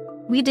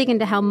 We dig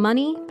into how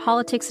money,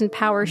 politics, and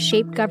power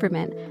shape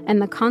government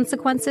and the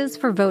consequences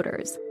for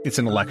voters. It's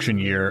an election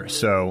year,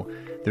 so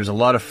there's a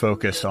lot of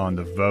focus on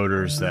the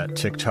voters that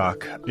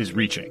TikTok is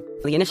reaching.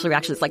 The initial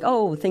reaction is like,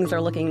 oh, things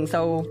are looking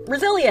so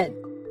resilient.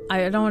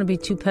 I don't want to be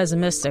too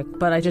pessimistic,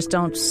 but I just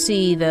don't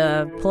see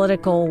the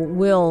political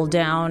will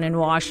down in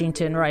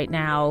Washington right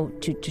now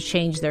to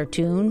change their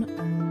tune.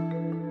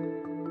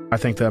 I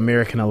think the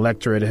American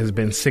electorate has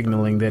been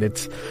signaling that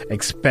it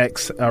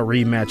expects a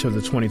rematch of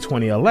the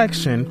 2020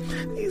 election.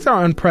 These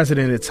are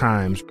unprecedented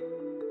times.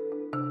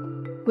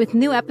 With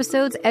new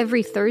episodes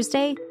every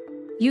Thursday,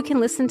 you can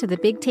listen to The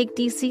Big Take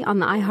DC on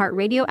the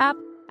iHeartRadio app,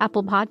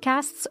 Apple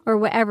Podcasts, or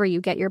wherever you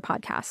get your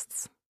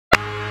podcasts.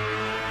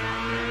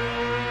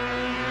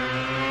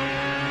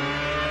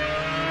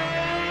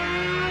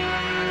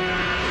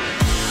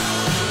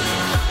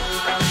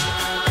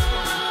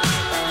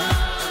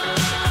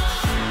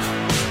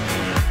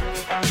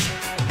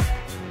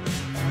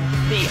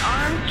 The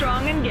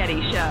Armstrong and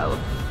Getty Show.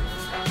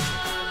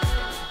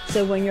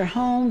 So when you're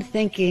home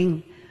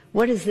thinking,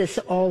 what is this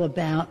all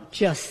about?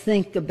 Just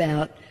think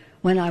about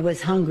when I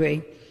was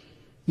hungry,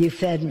 you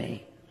fed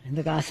me, in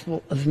the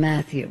Gospel of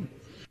Matthew.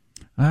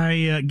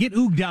 I get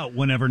ooged out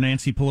whenever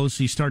Nancy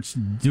Pelosi starts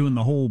doing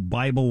the whole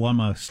Bible, I'm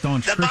a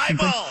staunch Christian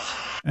thing.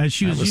 As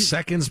she was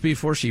seconds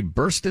before she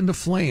burst into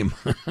flame.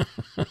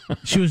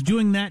 She was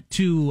doing that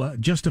to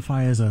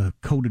justify as a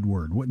coded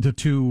word.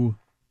 To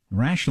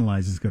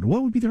rationalize is good.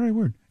 What would be the right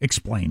word?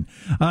 Explain.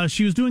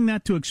 She was doing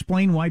that to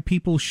explain why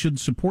people should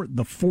support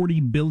the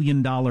 $40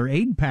 billion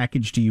aid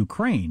package to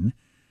Ukraine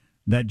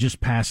that just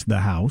passed the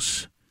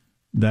House.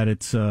 That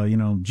it's,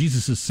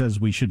 Jesus says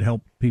we should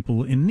help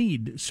people in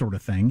need sort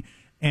of thing.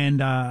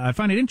 And I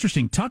find it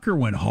interesting. Tucker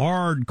went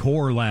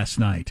hardcore last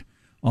night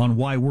on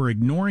why we're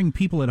ignoring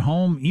people at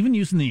home, even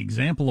using the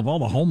example of all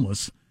the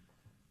homeless.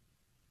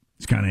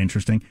 It's kind of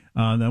interesting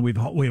that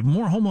we have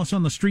more homeless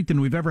on the street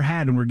than we've ever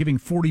had, and we're giving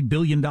 $40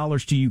 billion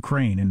to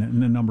Ukraine and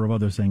a number of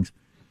other things.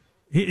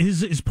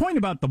 His point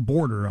about the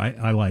border,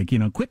 I like.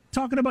 Quit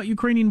talking about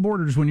Ukrainian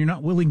borders when you're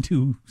not willing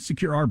to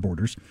secure our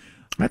borders.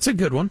 That's a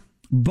good one.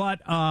 But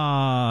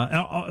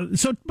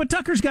but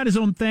Tucker's got his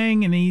own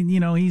thing, and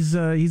he's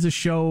a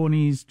show, and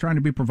he's trying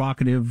to be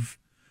provocative.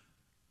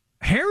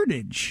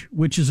 Heritage,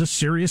 which is a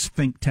serious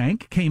think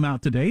tank, came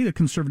out today, the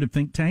conservative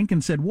think tank,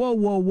 and said, "Whoa,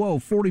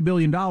 $40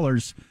 billion.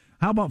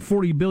 How about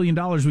 $40 billion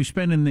we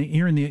spend in the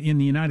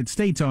United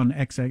States on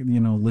X,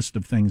 list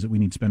of things that we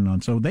need spending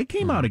on?" So they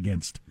came out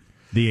against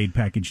the aid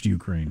package to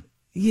Ukraine.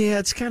 Yeah,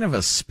 it's kind of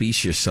a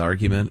specious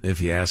argument,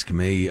 if you ask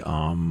me.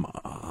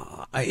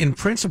 In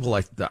principle,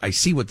 I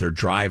see what they're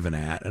driving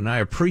at, and I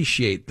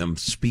appreciate them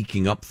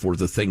speaking up for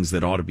the things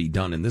that ought to be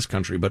done in this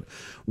country. But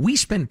we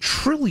spend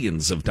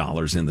trillions of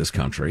dollars in this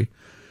country,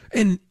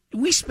 and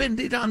we spend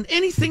it on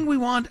anything we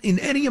want, in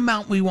any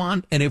amount we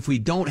want, and if we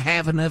don't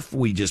have enough,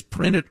 we just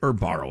print it or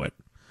borrow it.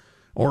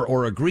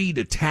 Or agree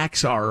to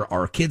tax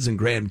our kids and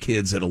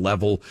grandkids at a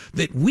level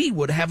that we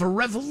would have a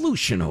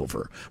revolution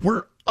over.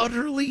 We're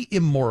utterly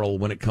immoral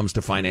when it comes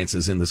to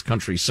finances in this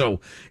country.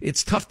 So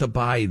it's tough to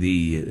buy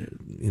the,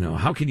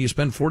 how can you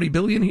spend $40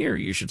 billion here?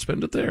 You should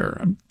spend it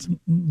there.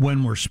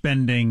 When we're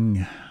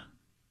spending,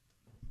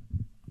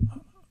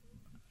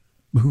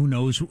 who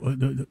knows,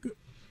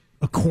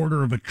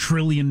 $250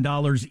 billion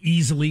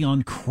easily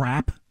on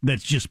crap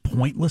that's just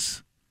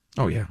pointless.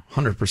 Oh, yeah.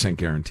 100%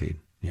 guaranteed.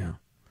 Yeah.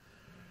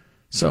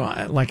 So,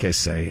 like I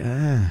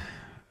say,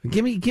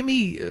 give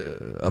me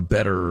a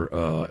better,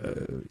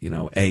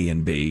 A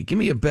and B. Give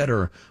me a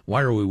better,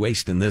 why are we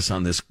wasting this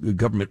on this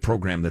government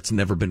program that's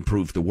never been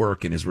proved to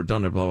work and is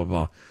redundant, blah, blah,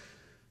 blah,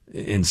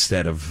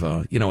 instead of,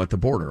 at the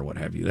border or what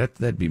have you.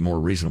 That'd be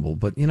more reasonable.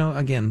 But,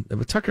 again,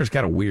 Tucker's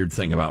got a weird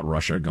thing about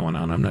Russia going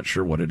on. I'm not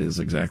sure what it is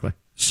exactly.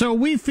 So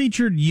we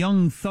featured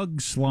Young Thug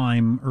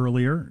Slime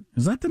earlier.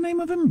 Is that the name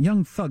of him?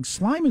 Young Thug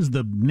Slime is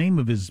the name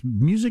of his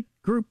music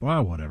group?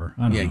 Oh, whatever.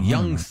 I don't know.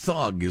 Young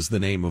Thug is the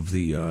name of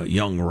the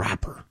young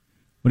rapper.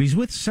 But he's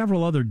with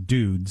several other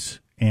dudes,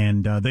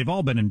 and they've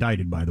all been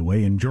indicted, by the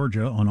way, in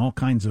Georgia on all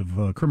kinds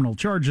of criminal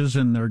charges,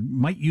 and they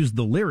might use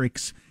the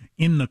lyrics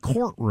in the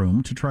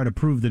courtroom to try to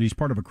prove that he's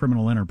part of a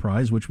criminal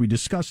enterprise, which we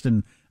discussed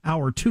in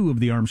Hour 2 of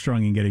the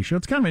Armstrong and Getty Show.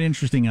 It's kind of an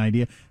interesting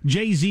idea.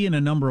 Jay-Z and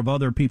a number of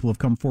other people have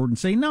come forward and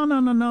say,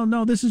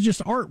 no, this is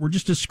just art. We're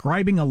just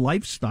describing a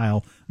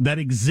lifestyle that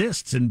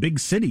exists in big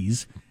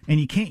cities,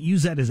 and you can't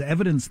use that as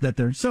evidence that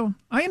they're... So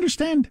I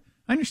understand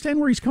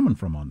where he's coming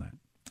from on that.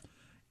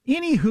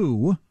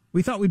 Anywho,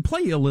 we thought we'd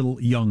play you a little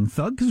Young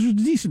Thug, because there's a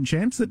decent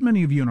chance that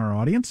many of you in our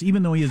audience,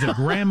 even though he is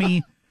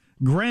a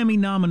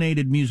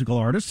Grammy-nominated musical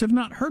artist, have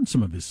not heard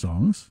some of his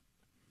songs.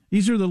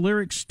 These are the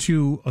lyrics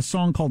to a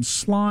song called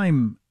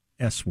Slime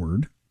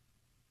S-Word.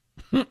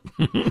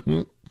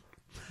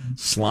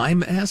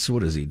 Slime S?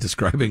 What is he,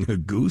 describing a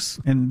goose?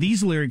 And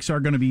these lyrics are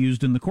going to be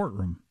used in the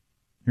courtroom.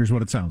 Here's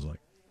what it sounds like.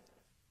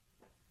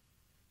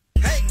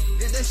 Hey,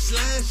 did that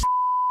slime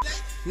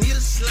need a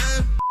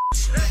slime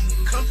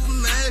couple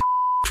man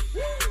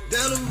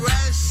down the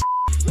ride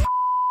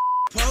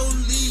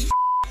police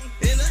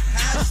in a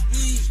high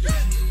speed.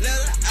 Let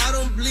her out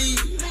on bleed.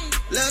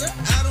 Let her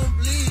out on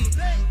bleed.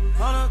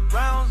 100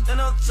 rounds in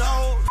a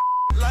toe.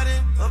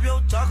 Lighting up your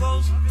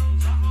tacos.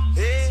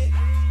 Hey,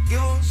 give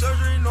them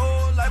surgery,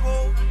 no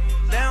lipo.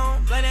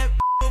 Down, like that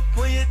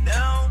put you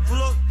down. Pull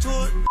up to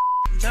it.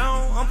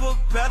 Down, I'm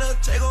prepared to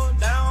take her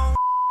down.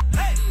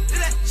 Hey,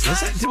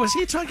 was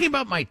he talking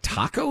about my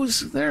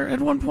tacos there at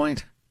one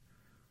point?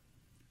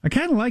 I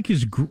kind of like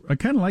his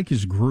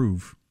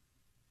groove.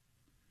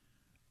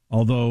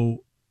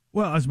 Although,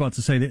 well, I was about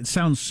to say that it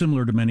sounds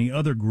similar to many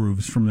other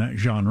grooves from that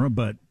genre,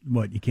 but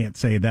you can't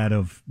say that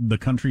of the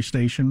country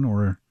station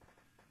or...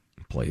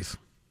 Please.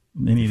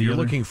 Any if of you're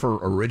other? Looking for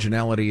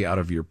originality out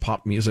of your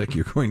pop music,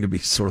 you're going to be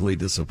sorely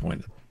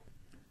disappointed.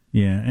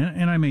 Yeah,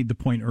 and I made the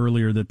point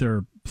earlier that there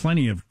are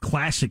plenty of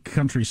classic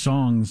country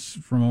songs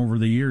from over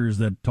the years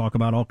that talk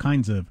about all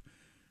kinds of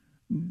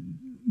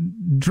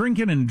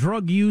drinking and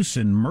drug use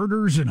and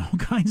murders and all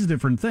kinds of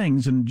different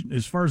things. And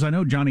as far as I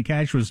know, Johnny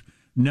Cash was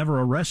never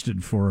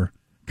arrested for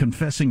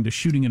confessing to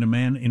shooting at a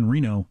man in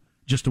Reno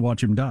just to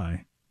watch him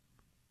die.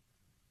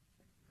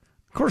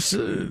 Of course,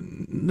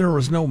 there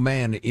was no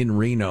man in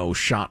Reno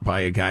shot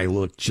by a guy who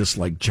looked just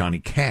like Johnny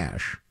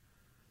Cash.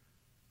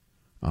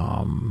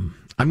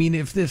 I mean,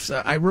 if this,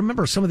 I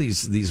remember some of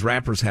these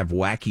rappers have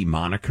wacky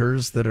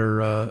monikers that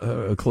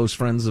are close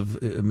friends of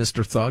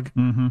Mr. Thug.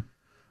 Mm-hmm.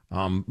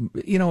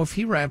 If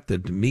he rapped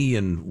that me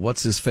and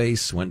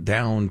what's-his-face went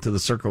down to the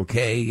Circle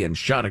K and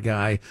shot a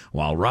guy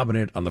while robbing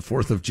it on the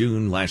 4th of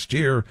June last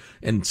year,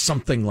 and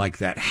something like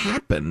that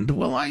happened,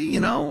 well,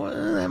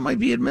 that might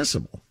be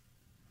admissible.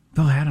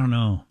 Oh, I don't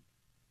know.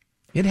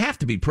 It'd have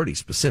to be pretty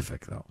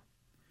specific, though.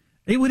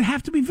 It would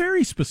have to be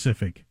very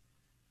specific.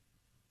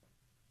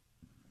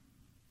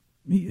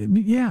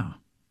 Yeah.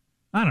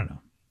 I don't know.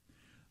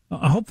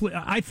 Hopefully,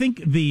 I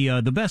think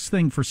the best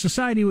thing for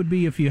society would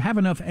be if you have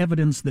enough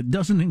evidence that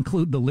doesn't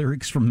include the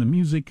lyrics from the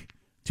music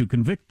to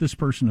convict this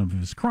person of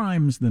his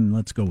crimes, then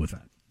let's go with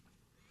that.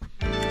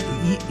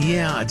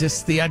 Yeah,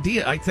 just the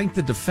idea. I think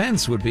the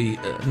defense would be,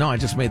 no, I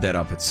just made that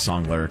up. It's a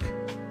song lyric.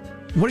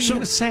 What are you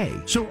going to say?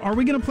 So are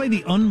we going to play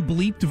the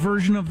unbleeped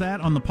version of that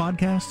on the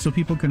podcast so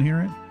people can hear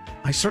it?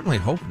 I certainly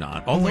hope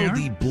not. Although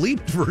the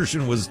bleeped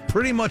version was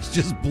pretty much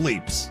just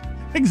bleeps.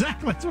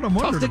 Exactly. That's what I'm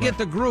wondering Tough to get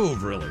the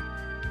groove, really.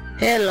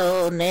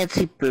 Hello,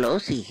 Nancy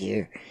Pelosi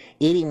here,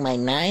 eating my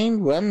 9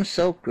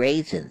 rum-soaked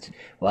raisins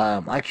while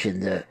I'm watching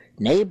the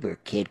neighbor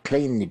kid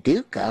clean the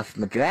Duke off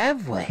my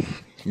driveway.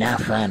 Now,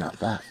 final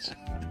thoughts.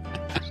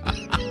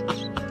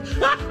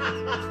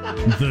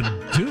 The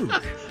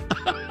Duke?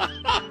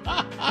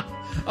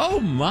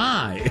 Oh,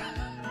 my.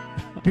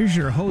 Here's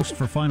your host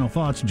for Final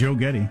Thoughts, Joe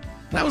Getty.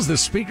 That was the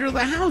Speaker of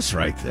the House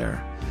right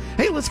there.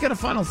 Hey, let's get a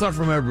final thought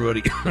from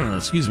everybody.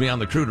 Excuse me, on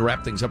the crew to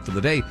wrap things up for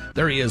the day.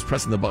 There he is,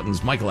 pressing the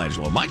buttons,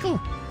 Michelangelo.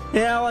 Michael?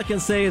 Yeah, all I can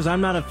say is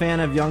I'm not a fan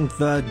of Young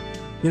Thug.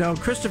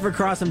 Christopher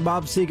Cross and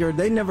Bob Seger,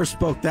 they never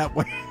spoke that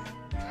way.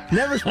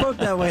 Never spoke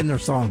that way in their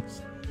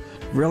songs.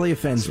 Really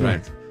offends me.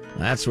 Right.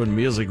 That's when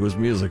music was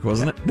music,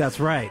 wasn't it? That's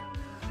right.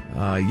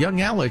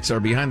 Young Alex, our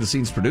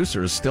behind-the-scenes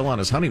producer, is still on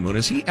his honeymoon.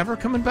 Is he ever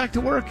coming back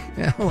to work?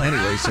 Yeah, well,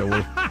 anyway, so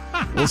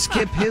we'll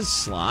skip his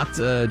slot.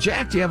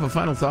 Jack, do you have a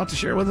final thought to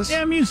share with us?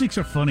 Yeah, music's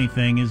a funny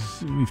thing.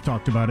 We've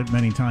talked about it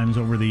many times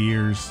over the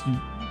years.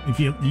 If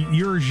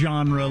your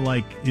genre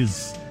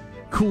is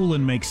cool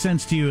and makes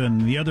sense to you,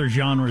 and the other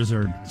genres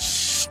are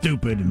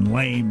stupid and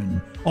lame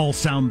and all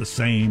sound the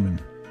same,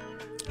 and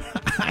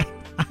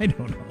I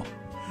don't know.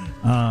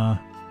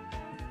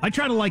 I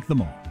try to like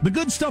them all. The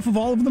good stuff of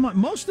all of them.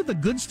 Most of the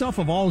good stuff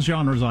of all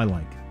genres I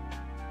like.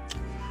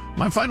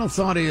 My final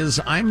thought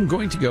is I'm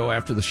going to go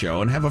after the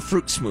show and have a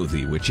fruit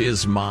smoothie, which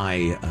is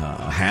my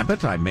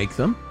habit. I make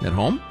them at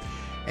home.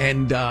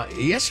 And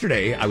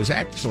yesterday, I was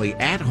actually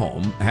at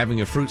home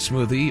having a fruit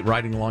smoothie,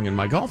 riding along in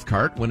my golf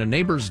cart, when a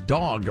neighbor's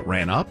dog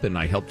ran up, and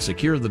I helped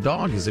secure the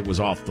dog as it was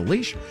off the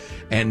leash.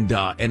 And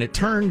it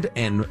turned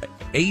and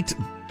ate.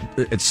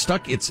 It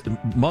stuck its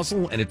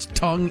muzzle and its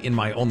tongue in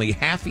my only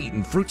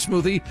half-eaten fruit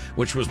smoothie,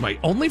 which was my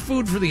only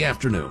food for the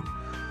afternoon.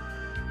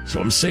 So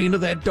I'm saying to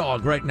that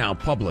dog right now,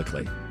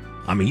 publicly,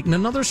 I'm eating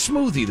another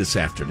smoothie this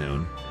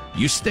afternoon.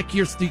 You stick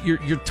your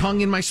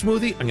tongue in my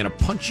smoothie, I'm going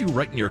to punch you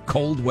right in your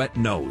cold, wet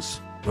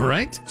nose. All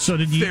right? So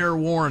fair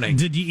warning.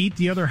 Did you eat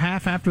the other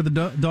half after the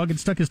dog had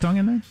stuck his tongue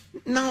in there?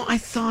 No, I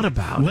thought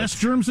about it. Less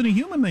germs than a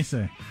human, they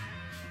say.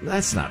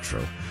 That's not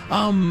true.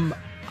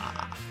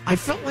 I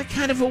felt like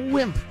kind of a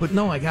wimp, but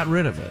no, I got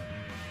rid of it.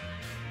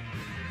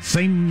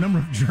 Same number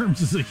of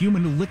germs as a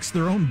human who licks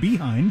their own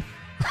behind.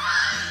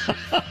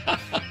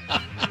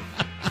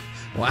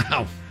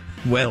 Wow.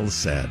 Well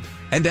said.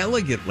 And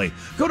elegantly.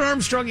 Go to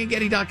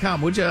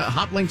ArmstrongandGetty.com, would you?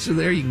 Hot links are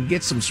there. You can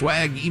get some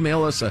swag.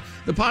 Email us the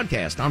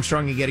podcast,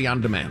 Armstrong and Getty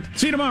On Demand.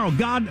 See you tomorrow.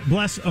 God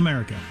bless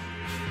America.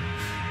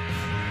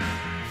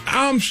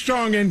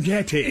 Armstrong and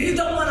Getty. If you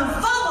don't want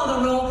to follow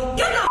the rule,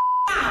 get the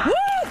out. Woo!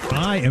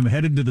 I am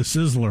headed to the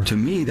Sizzler. To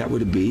me, that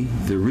would be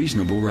the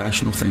reasonable,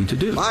 rational thing to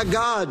do. My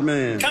God,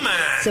 man. Come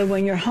on. So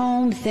when you're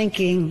home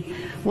thinking,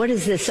 what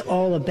is this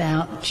all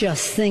about?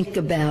 Just think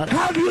about it.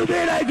 Have you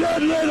been a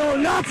good little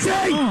Nazi?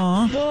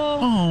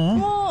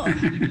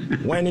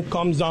 When it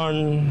comes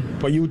on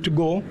for you to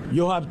go,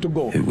 you have to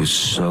go. It was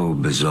so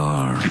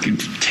bizarre. I can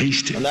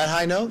taste it. On that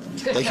high note,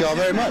 thank you all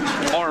very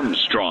much.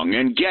 Armstrong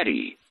and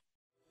Getty.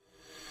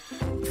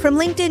 From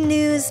LinkedIn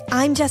News,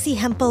 I'm Jessie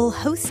Hempel,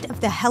 host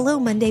of the Hello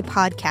Monday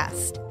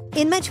podcast.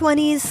 In my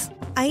 20s,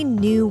 I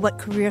knew what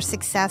career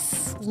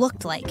success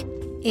looked like.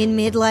 In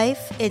midlife,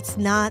 it's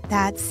not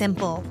that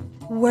simple.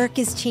 Work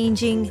is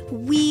changing,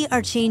 we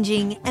are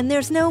changing, and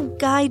there's no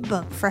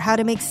guidebook for how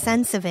to make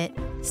sense of it.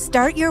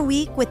 Start your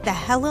week with the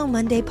Hello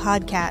Monday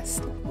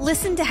podcast.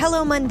 Listen to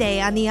Hello Monday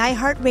on the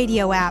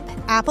iHeartRadio app,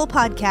 Apple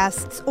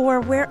Podcasts,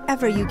 or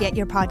wherever you get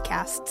your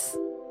podcasts.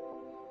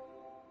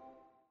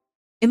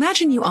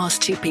 Imagine you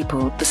ask two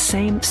people the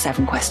same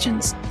 7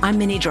 questions. I'm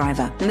Minnie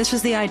Driver, and this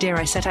was the idea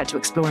I set out to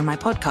explore in my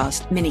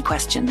podcast, Minnie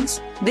Questions.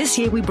 This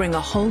year, we bring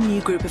a whole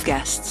new group of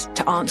guests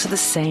to answer the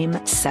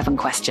same 7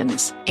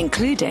 questions,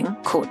 including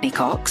Courtney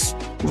Cox,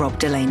 Rob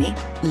Delaney,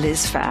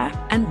 Liz Phair,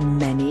 and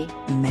many,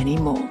 many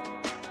more.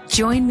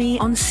 Join me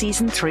on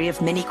Season 3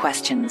 of Minnie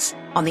Questions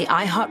on the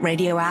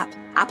iHeartRadio app,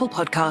 Apple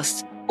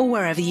Podcasts, or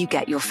wherever you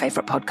get your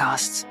favorite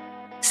podcasts.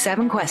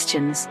 7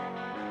 questions,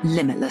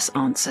 limitless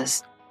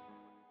answers.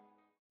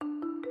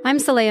 I'm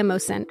Saleha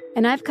Mohsin,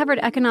 and I've covered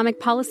economic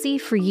policy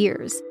for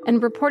years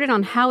and reported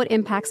on how it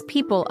impacts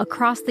people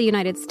across the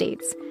United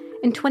States.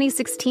 In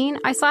 2016,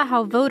 I saw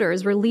how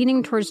voters were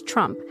leaning towards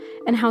Trump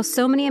and how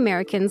so many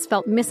Americans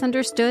felt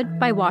misunderstood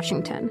by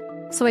Washington.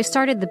 So I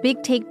started The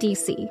Big Take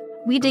DC.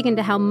 We dig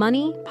into how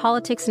money,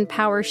 politics, and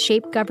power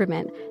shape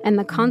government and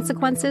the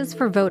consequences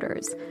for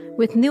voters.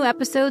 With new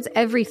episodes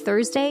every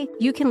Thursday,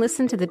 you can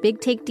listen to The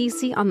Big Take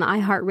DC on the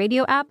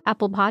iHeartRadio app,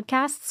 Apple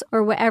Podcasts,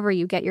 or wherever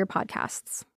you get your podcasts.